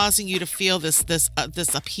that's causing you to feel this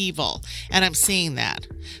upheaval. And I'm seeing that.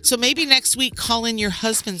 So maybe next week call in your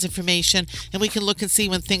husband's information, and we can look and see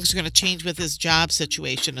when things are going to change with his job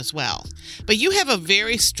situation as well. But you have a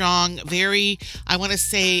very strong, very, I want to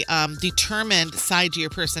say, determined side to your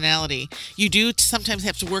personality. You do sometimes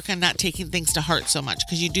have to work on not taking things to heart so much,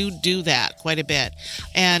 because you do that quite a bit.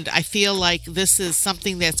 And I feel like this is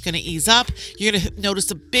something that's going to ease up. You're going to notice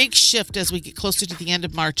a big shift as we get closer to the end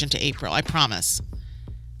of March into April. I promise.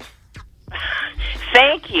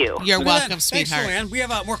 Thank you. You're welcome, sweetheart. Thanks, Luann. We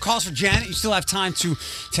have more calls for Janet. You still have time to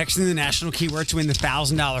text in the national keyword to win the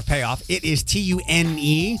 $1,000 payoff. It is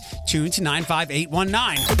TUNE, tune to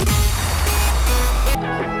 95819.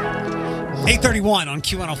 8:31 on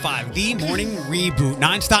Q105, the morning reboot.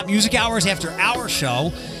 Non-stop music hours after our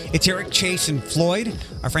show. It's Eric Chase and Floyd.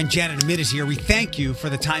 Our friend Janet Amid is here. We thank you for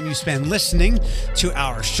the time you spend listening to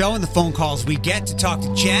our show and the phone calls we get to talk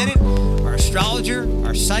to Janet, our astrologer,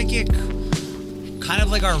 our psychic, kind of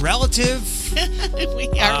like our relative. We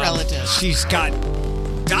are relatives. She's got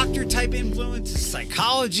doctor-type influence,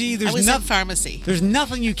 psychology. I was in pharmacy. There's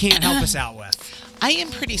nothing you can't help us out with. I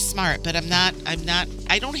am pretty smart, but I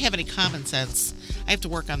don't have any common sense. I have to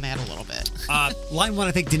work on that a little bit. Line one,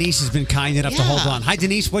 I think Denise has been kind enough to hold on. Hi,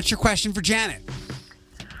 Denise. What's your question for Janet?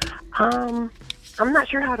 I'm not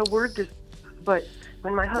sure how to word this, but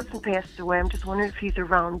when my husband passed away, I'm just wondering if he's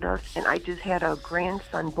around us, and I just had a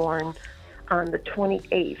grandson born on the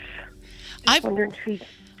 28th. I'm wondering if he's...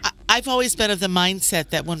 I've always been of the mindset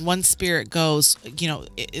that when one spirit goes, the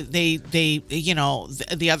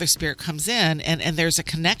other spirit comes in, and there's a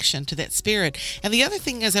connection to that spirit. And the other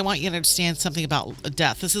thing is, I want you to understand something about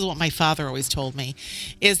death. This is what my father always told me,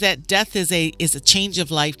 is that death is a change of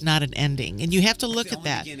life, not an ending. And you have to look at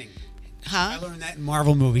that. I learned that in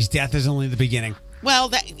Marvel movies. Death is only the beginning.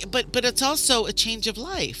 Well, but it's also a change of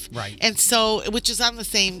life, right? And so, which is on the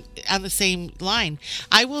same line.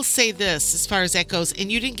 I will say this, as far as that goes,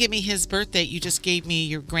 and you didn't give me his birthday; you just gave me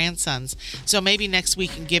your grandson's. So maybe next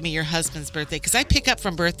week you can give me your husband's birthday, because I pick up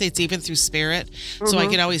from birthdays even through spirit, so I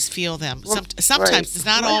can always feel them. Well, sometimes it's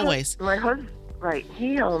not always. My husband, right?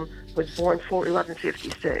 He was born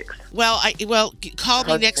 4/11/56. Well, call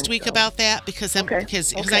me next week about that, because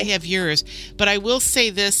I have yours. But I will say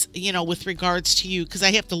this, with regards to you, because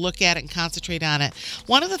I have to look at it and concentrate on it.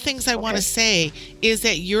 One of the things I want to say is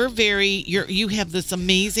that you have this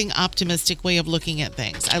amazing optimistic way of looking at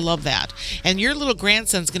things. I love that. And your little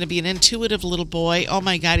grandson's going to be an intuitive little boy. Oh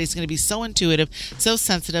my God, he's going to be so intuitive, so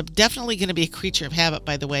sensitive. Definitely going to be a creature of habit,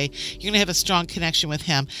 by the way. You're going to have a strong connection with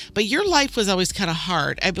him. But your life was always kind of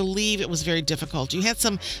hard. I believe believe it was very difficult. You had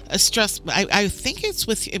some stress. I think it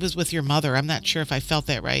was with your mother. I'm not sure if I felt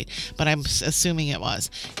that right, but I'm assuming it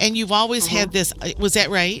was. And you've always had this. Was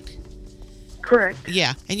that right? Correct.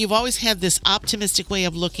 Yeah, and you've always had this optimistic way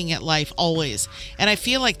of looking at life, always. And I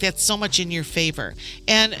feel like that's so much in your favor.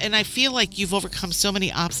 And I feel like you've overcome so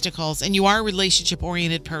many obstacles, and you are a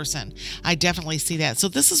relationship-oriented person. I definitely see that. So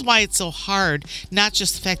this is why it's so hard, not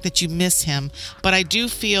just the fact that you miss him, but I do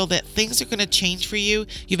feel that things are going to change for you.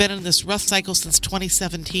 You've been in this rough cycle since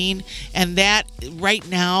 2017, and that right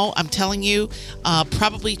now, I'm telling you,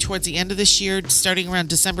 probably towards the end of this year, starting around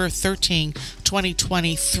December 13,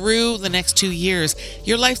 2020, through the next 2 years,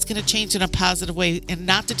 your life's going to change in a positive way. And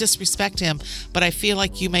not to disrespect him, but I feel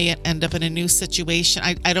like you may end up in a new situation.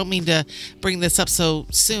 I don't mean to bring this up so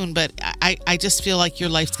soon, but I just feel like your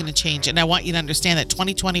life's going to change. And I want you to understand that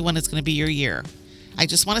 2021 is going to be your year. I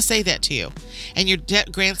just want to say that to you. And your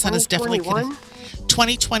grandson is definitely going to...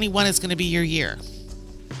 2021 is going to be your year.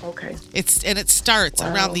 Okay. It starts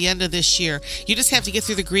around the end of this year. You just have to get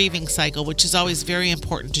through the grieving cycle, which is always very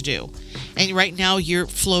important to do. And right now you're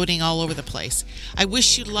floating all over the place. I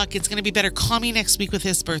wish you luck. It's going to be better. Call me next week with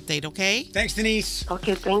his birth date, okay? Thanks, Denise.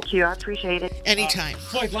 Okay, thank you. I appreciate it. Anytime.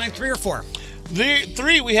 Floyd, line 3 or 4? The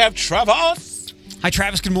 3, we have Travis. Hi,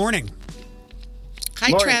 Travis. Good morning. Hi,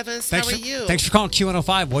 Morning. Travis. How are you? Thanks for calling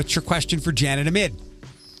Q105. What's your question for Janet Amid?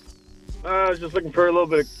 I was just looking for a little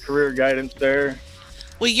bit of career guidance there.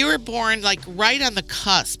 Well, you were born like right on the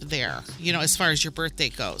cusp there, as far as your birth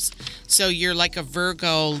date goes. So you're like a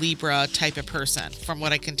Virgo, Libra type of person, from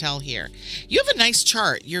what I can tell here. You have a nice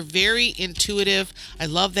chart. You're very intuitive. I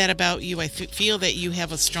love that about you. I feel that you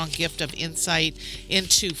have a strong gift of insight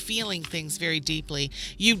into feeling things very deeply.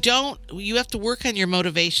 You have to work on your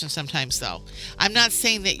motivation sometimes, though. I'm not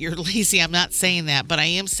saying that you're lazy. I'm not saying that. But I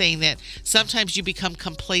am saying that sometimes you become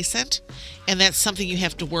complacent, and that's something you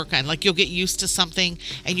have to work on. Like you'll get used to something,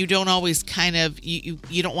 and you don't always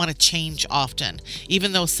you don't want to change often,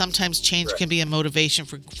 even though sometimes change can be a motivation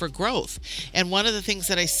for growth. And one of the things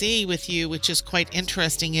that I see with you, which is quite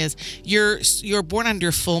interesting, is you're born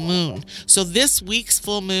under full moon. So this week's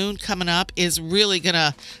full moon coming up is really going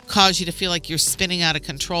to cause you to feel like you're spinning out of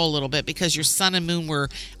control a little bit, because your sun and moon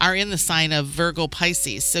are in the sign of Virgo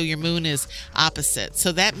Pisces. So your moon is opposite.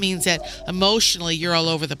 So that means that emotionally you're all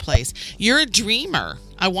over the place. You're a dreamer.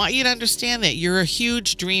 I want you to understand that you're a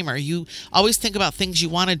huge dreamer. You always think about things you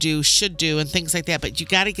want to do, should do, and things like that, but you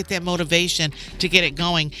got to get that motivation to get it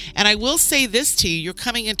going. And I will say this to you, you're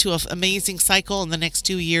coming into an amazing cycle in the next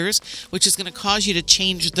 2 years, which is going to cause you to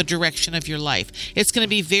change the direction of your life. It's going to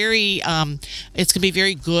be very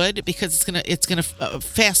good, because it's going to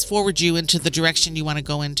fast forward you into the direction you want to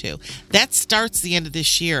go into. That starts the end of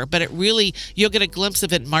this year, but you'll get a glimpse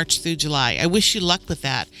of it March through July. I wish you luck with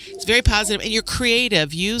that. It's very positive, and you're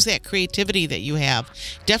creative. Use that creativity that you have.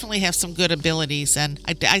 Definitely have some good abilities, and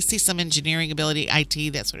I see some engineering ability,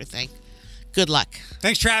 IT, that sort of thing. Good luck.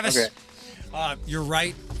 Thanks, Travis. Okay. You're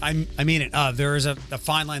right. I mean it. There is a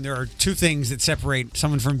fine line. There are two things that separate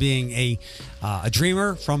someone from being a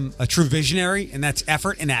dreamer from a true visionary, and that's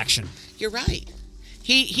effort and action. You're right.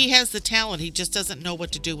 He has the talent. He just doesn't know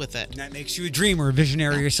what to do with it. And that makes you a dreamer, a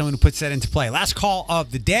visionary, or someone who puts that into play. Last call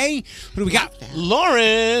of the day. Who do we got?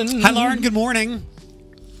 Lauren. Hi, Lauren. Good morning.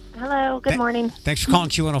 Hello, good morning. Thanks for calling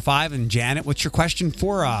Q105. And Janet, what's your question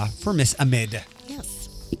for Miss Amid?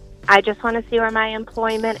 Yes. I just want to see where my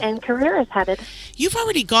employment and career is headed. You've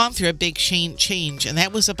already gone through a big change, and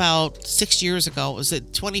that was about 6 years ago. It was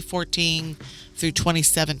 2014 through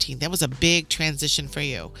 2017. That was a big transition for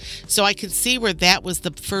you. So I can see where that was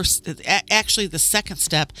the first, actually the second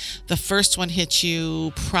step. The first one hit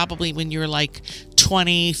you probably when you were like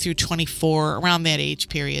 20 through 24, around that age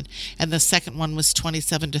period. And the second one was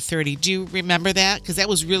 27 to 30. Do you remember that? Because that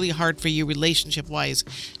was really hard for you relationship-wise,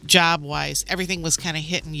 job-wise. Everything was kind of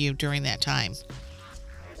hitting you during that time.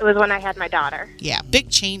 It was when I had my daughter. Yeah, big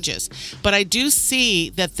changes. But I do see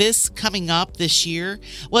that this coming up this year,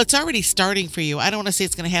 well, it's already starting for you. I don't want to say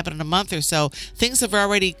it's going to happen in a month or so. Things have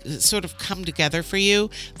already sort of come together for you.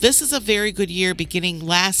 This is a very good year beginning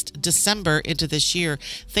last December into this year.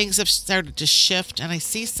 Things have started to shift, and I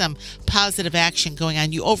see some positive action going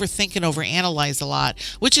on. You overthink and overanalyze a lot,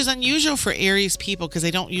 which is unusual for Aries people because they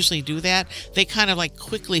don't usually do that. They kind of like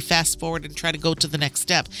quickly fast forward and try to go to the next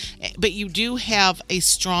step. But you do have a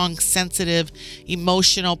strong, sensitive,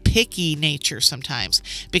 emotional, picky nature sometimes,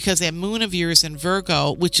 because that moon of yours in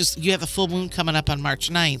Virgo, which is, you have a full moon coming up on March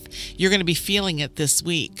 9th, you're going to be feeling it this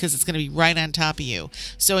week because it's going to be right on top of you.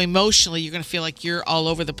 So emotionally, you're going to feel like you're all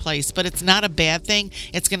over the place, but it's not a bad thing.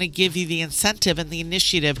 It's going to give you the incentive and the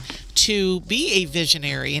initiative to be a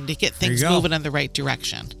visionary and to get things moving in the right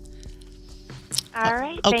direction. All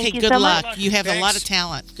right. Okay, Thank you good so luck. much. You have a lot Thanks. of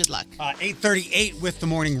talent. Good luck. 8:38 with the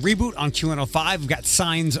morning reboot on Q105. We've got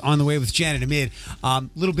Signs on the way with Janet Amid. A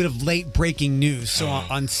little bit of late breaking news. So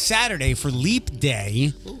on Saturday for Leap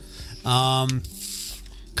Day, a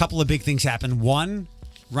couple of big things happened. One,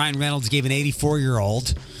 Ryan Reynolds gave an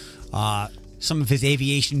 84-year-old some of his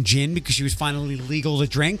aviation gin because she was finally legal to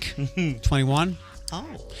drink, 21. Oh.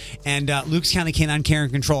 And Luke's County Canine Care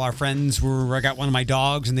and Control, our friends I got one of my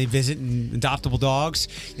dogs and they visit and adoptable dogs.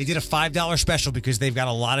 They did a $5 special because they've got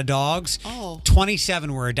a lot of dogs. Oh.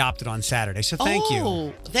 27 were adopted on Saturday. So thank you.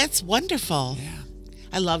 Oh, that's wonderful. Yeah.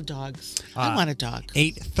 I love dogs. I want a dog.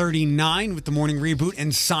 8:39 with the morning reboot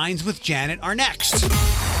and Signs with Janet are next.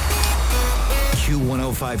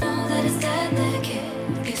 Q105.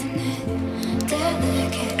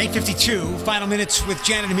 8:52, final minutes with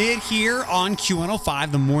Janet Amid here on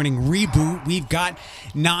Q105, the morning reboot. We've got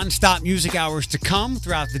nonstop music hours to come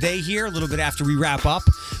throughout the day here, a little bit after we wrap up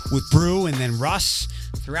with Brew and then Russ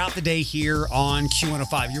throughout the day here on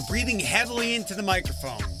Q105. You're breathing heavily into the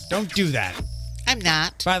microphone. Don't do that. I'm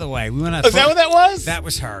not. By the way, we want to... Is that what that was? That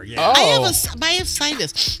was her, yeah. Oh. I have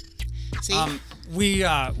sinus. See? We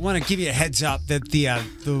want to give you a heads up that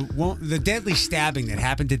the deadly stabbing that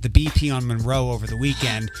happened at the BP on Monroe over the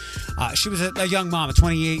weekend, she was a young mom, a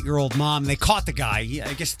 28-year-old mom. They caught the guy.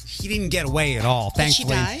 I guess he didn't get away at all,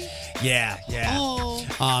 thankfully. Did she die? Yeah. Oh.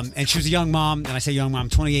 And she was a young mom, and I say young mom,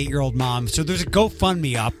 28-year-old mom. So there's a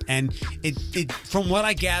GoFundMe up, and it from what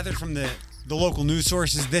I gathered from the local news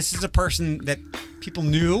sources, this is a person that people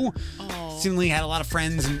knew. Seemingly had a lot of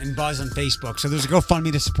friends and buzz on Facebook. So there's a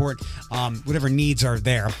GoFundMe to support whatever needs are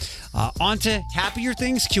there. On to happier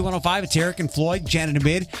things. Q105, it's Eric and Floyd, Janet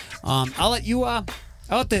Amid. I'll let you...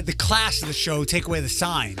 I'll let the class of the show take away the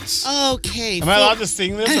signs. Okay. Am I allowed to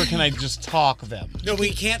sing this, or can I just talk them? No, we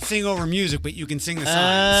can't sing over music, but you can sing the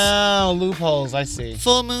signs. Oh, loopholes. I see.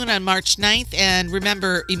 Full moon on March 9th. And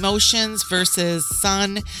remember, emotions versus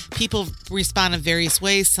sun. People respond in various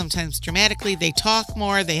ways, sometimes dramatically. They talk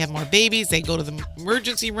more. They have more babies. They go to the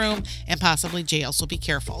emergency room and possibly jail. So be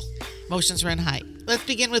careful. Emotions run high. Let's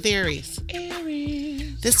begin with Aries.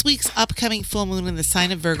 This week's upcoming full moon in the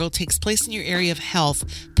sign of Virgo takes place in your area of health,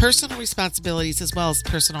 personal responsibilities, as well as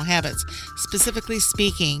personal habits. Specifically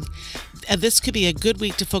speaking, this could be a good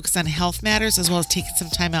week to focus on health matters as well as taking some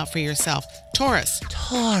time out for yourself. Taurus.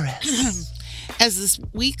 As this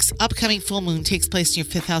week's upcoming full moon takes place in your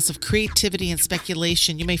fifth house of creativity and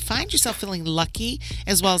speculation, you may find yourself feeling lucky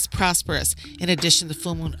as well as prosperous. In addition, the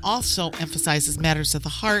full moon also emphasizes matters of the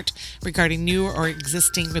heart regarding new or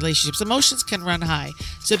existing relationships. Emotions can run high,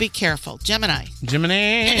 so be careful. Gemini.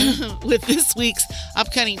 With this week's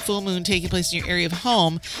upcoming full moon taking place in your area of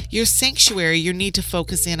home, your sanctuary, your need to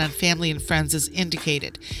focus in on family and friends is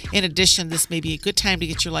indicated. In addition, this may be a good time to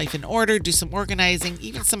get your life in order, do some organizing,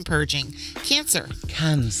 even some purging. Cancer.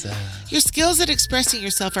 Your skills at expressing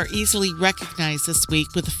yourself are easily recognized this week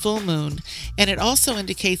with the full moon, and it also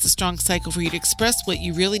indicates a strong cycle for you to express what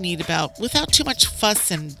you really need about without too much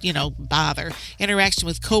fuss and, bother. Interaction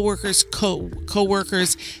with coworkers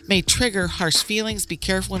may trigger harsh feelings. Be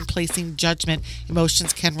careful when placing judgment.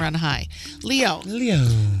 Emotions can run high. Leo.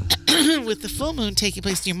 With the full moon taking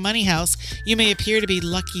place in your money house, you may appear to be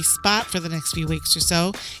lucky spot for the next few weeks or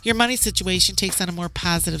so. Your money situation takes on a more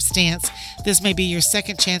positive stance. This may be your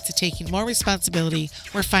second chance at taking more responsibility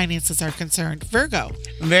where finances are concerned. Virgo.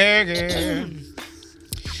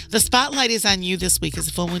 The spotlight is on you this week as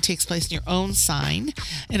the full moon takes place in your own sign.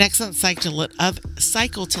 An excellent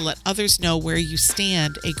cycle to let others know where you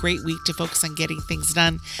stand. A great week to focus on getting things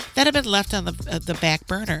done that have been left on the back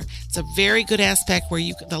burner. It's a very good aspect where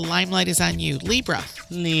the limelight is on you. Libra.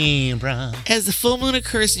 As the full moon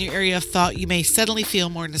occurs in your area of thought, you may suddenly feel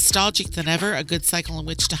more nostalgic than ever. A good cycle in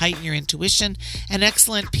which to heighten your intuition. An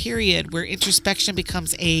excellent period where introspection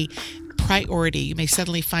becomes a priority. You may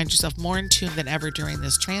suddenly find yourself more in tune than ever during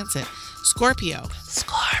this transit. Scorpio.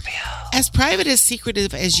 As private as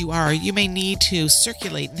secretive as you are, you may need to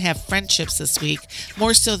circulate and have friendships this week,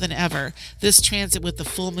 more so than ever. This transit with the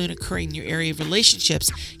full moon occurring in your area of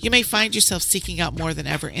relationships, you may find yourself seeking out more than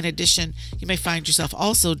ever. In addition, you may find yourself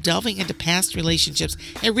also delving into past relationships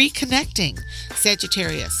and reconnecting.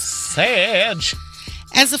 Sagittarius.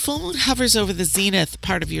 As the full moon hovers over the zenith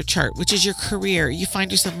part of your chart, which is your career, you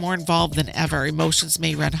find yourself more involved than ever. Emotions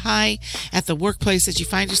may run high at the workplace as you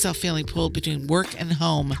find yourself feeling pulled between work and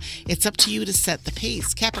home. It's up to you to set the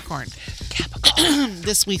pace. Capricorn.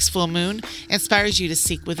 This week's full moon inspires you to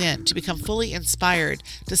seek within, to become fully inspired,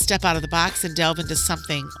 to step out of the box and delve into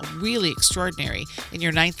something really extraordinary. In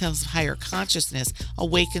your ninth house of higher consciousness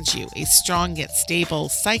awakens you, a strong yet stable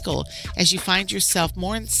cycle as you find yourself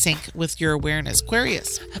more in sync with your awareness.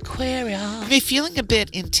 Aquarius. You may be feeling a bit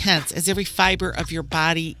intense as every fiber of your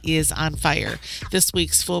body is on fire. This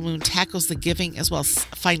week's full moon tackles the giving as well as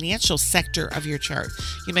financial sector of your chart.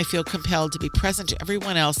 You may feel compelled to be present to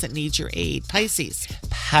everyone else that needs your aid. Pisces.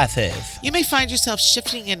 Passive. You may find yourself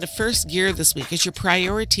shifting into first gear this week as your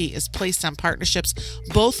priority is placed on partnerships,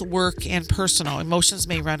 both work and personal. Emotions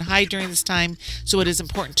may run high during this time, so it is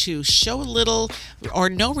important to show a little or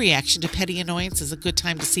no reaction to petty annoyance. A good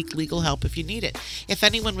time to seek legal help if you need it. If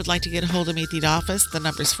anyone would like to get a hold of me at the office, the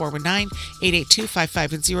number is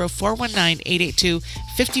 419-882-5510,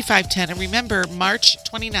 419-882-5510. And remember, March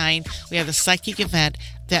 29, we have the psychic event,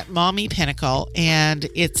 that Mommy Pinnacle, and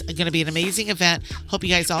it's going to be an amazing event. Hope you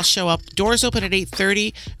guys all show up. Doors open at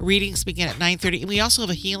 8:30. Readings begin at 9:30. And we also have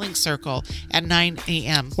a healing circle at 9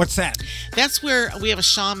 a.m. What's that? That's where we have a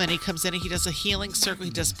shaman. He comes in and he does a healing circle. He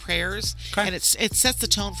does prayers, and it sets the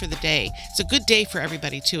tone for the day. It's a good day for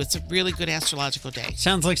everybody, too. It's a really good astrological day.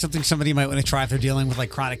 Sounds like something somebody might want to try if they're dealing with like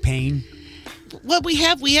chronic pain. Well, we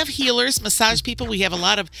have healers, massage people. We have a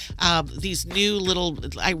lot of these new little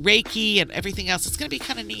Reiki and everything else. It's going to be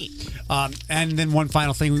kind of neat. And then one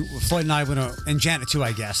final thing, Floyd and I want to, and Janet too,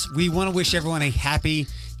 I guess. We want to wish everyone a happy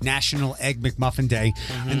National Egg McMuffin Day.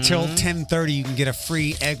 Until 10:30, you can get a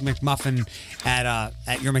free Egg McMuffin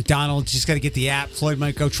at your McDonald's. Just got to get the app. Floyd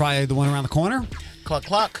might go try the one around the corner. Cluck,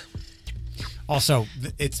 cluck. Also,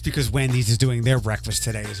 it's because Wendy's is doing their breakfast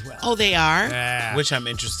today as well. Oh, they are? Yeah. Which I'm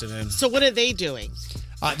interested in. So what are they doing?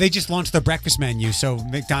 They just launched their breakfast menu, so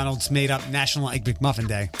McDonald's made up National Egg McMuffin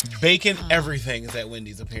Day. Bacon, everything is at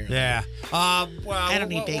Wendy's, apparently. Yeah. Well, I don't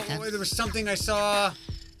need bacon. There was something I saw.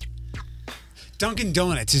 Dunkin'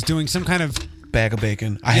 Donuts is doing some kind of bag of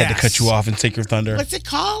bacon. I had to cut you off and take your thunder. What's it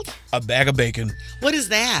called? A bag of bacon. What is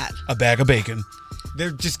that? A bag of bacon.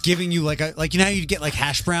 They're just giving you like you know how you get like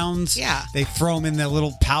hash browns? Yeah. They throw them in their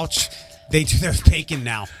little pouch. They do their bacon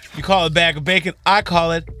now. You call it a bag of bacon. I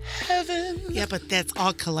call it heaven. Yeah, but that's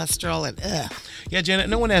all cholesterol and ugh. Yeah, Janet,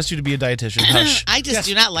 no one asked you to be a dietitian. Hush. I just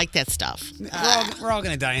do not like that stuff. We're all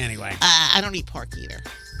going to die anyway. I don't eat pork either.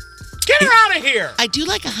 Get her out of here. I do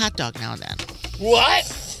like a hot dog now and then.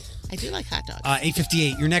 What? I do like hot dogs.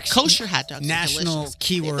 8:58. Your next kosher hot dogs. National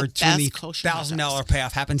keyword to the the $1,000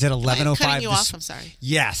 payoff happens at 11:05. I'm cutting you off. I'm sorry.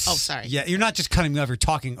 Yes. Oh, sorry. Yeah, you're not just cutting me off. You're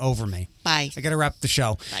talking over me. Bye. I got to wrap the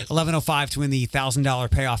show. 11:05 to win the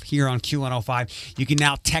 $1,000 payoff here on Q105. You can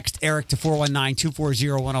now text Eric to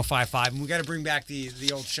 419-240-1055. And we got to bring back the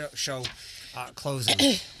old show closing.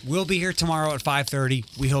 We'll be here tomorrow at 5:30.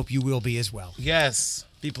 We hope you will be as well. Yes.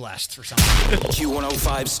 Be blessed for something.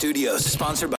 Q105 Studios, sponsored by